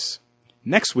requests.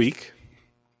 Next week,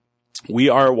 we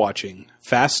are watching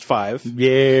Fast 5.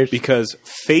 Yes. Because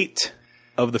Fate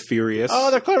of the Furious. Oh,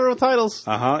 they're clever with titles.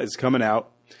 Is coming out.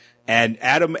 And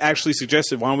Adam actually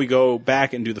suggested, why don't we go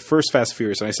back and do the first Fast and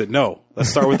Furious? And I said, no, let's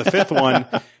start with the fifth one,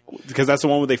 because that's the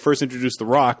one where they first introduced The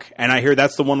Rock. And I hear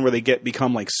that's the one where they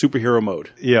become like superhero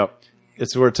mode. Yep.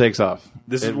 It's where it takes off.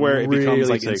 This is where it becomes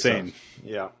like insane. Off.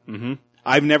 Yeah. Mm-hmm.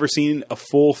 I've never seen a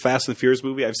full Fast and Furious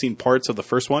movie. I've seen parts of the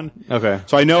first one. Okay.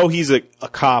 So I know he's a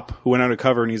cop who went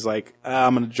undercover and he's like,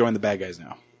 I'm going to join the bad guys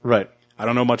now. Right. I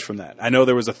don't know much from that. I know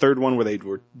there was a third one where they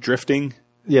were drifting.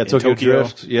 Yeah, Tokyo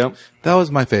Drift. Yep. That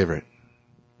was my favorite.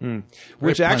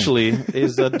 Which actually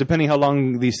is, depending how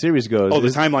long the series goes. Oh, the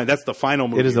timeline. That's the final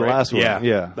movie. It is the right? last one.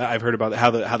 Yeah. I've heard about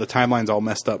how the timeline's all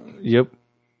messed up. Yep.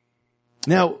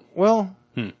 Now, well,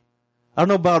 I don't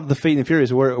know about the Fate and the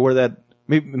Furious, where that,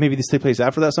 maybe this take place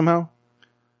after that somehow?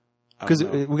 Because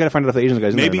we got to find out if the Asian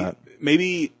guys know or not.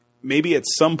 Maybe at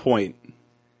some point.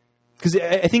 Because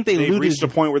I think they reached a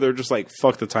point where they're just like,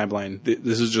 fuck the timeline.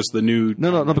 This is just the new...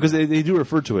 No, because they do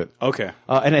refer to it. Okay.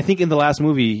 And I think in the last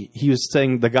movie,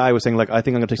 the guy was saying, like, I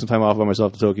think I'm going to take some time off by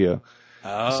myself to Tokyo.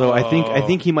 Oh. So I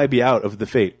think he might be out of the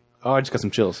Fate. Oh, I just got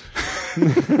some chills.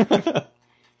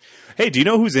 Hey, do you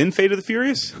know who's in Fate of the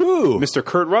Furious? Who? Mr.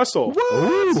 Kurt Russell.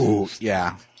 What? Ooh,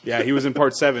 yeah. Yeah, he was in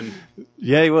part 7.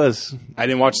 Yeah, he was. I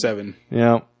didn't watch 7.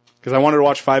 Yeah. Because I wanted to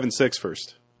watch 5 and 6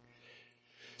 first.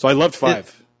 So I loved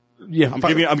 5. Yeah, I'm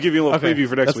giving you a little preview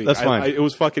for next week. That's fine. It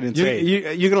was fucking insane.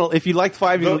 You're gonna, if you liked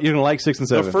 5, you're gonna like 6 and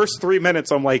 7. The first 3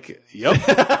 minutes, I'm like, yep,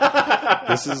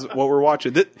 this is what we're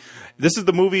watching. This is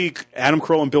the movie Adam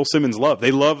Carolla and Bill Simmons love. They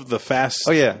love the fast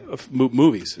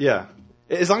movies. Yeah.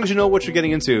 As long as you know what you're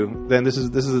getting into, then this is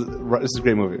a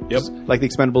great movie. Yep. Like the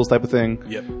Expendables type of thing.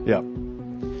 Yep. Yeah.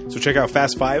 So check out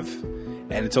Fast 5.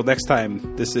 And until next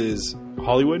time, this is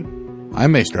Hollywood.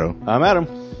 I'm Maestro. I'm Adam.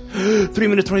 3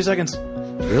 minutes, 20 seconds.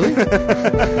 Really?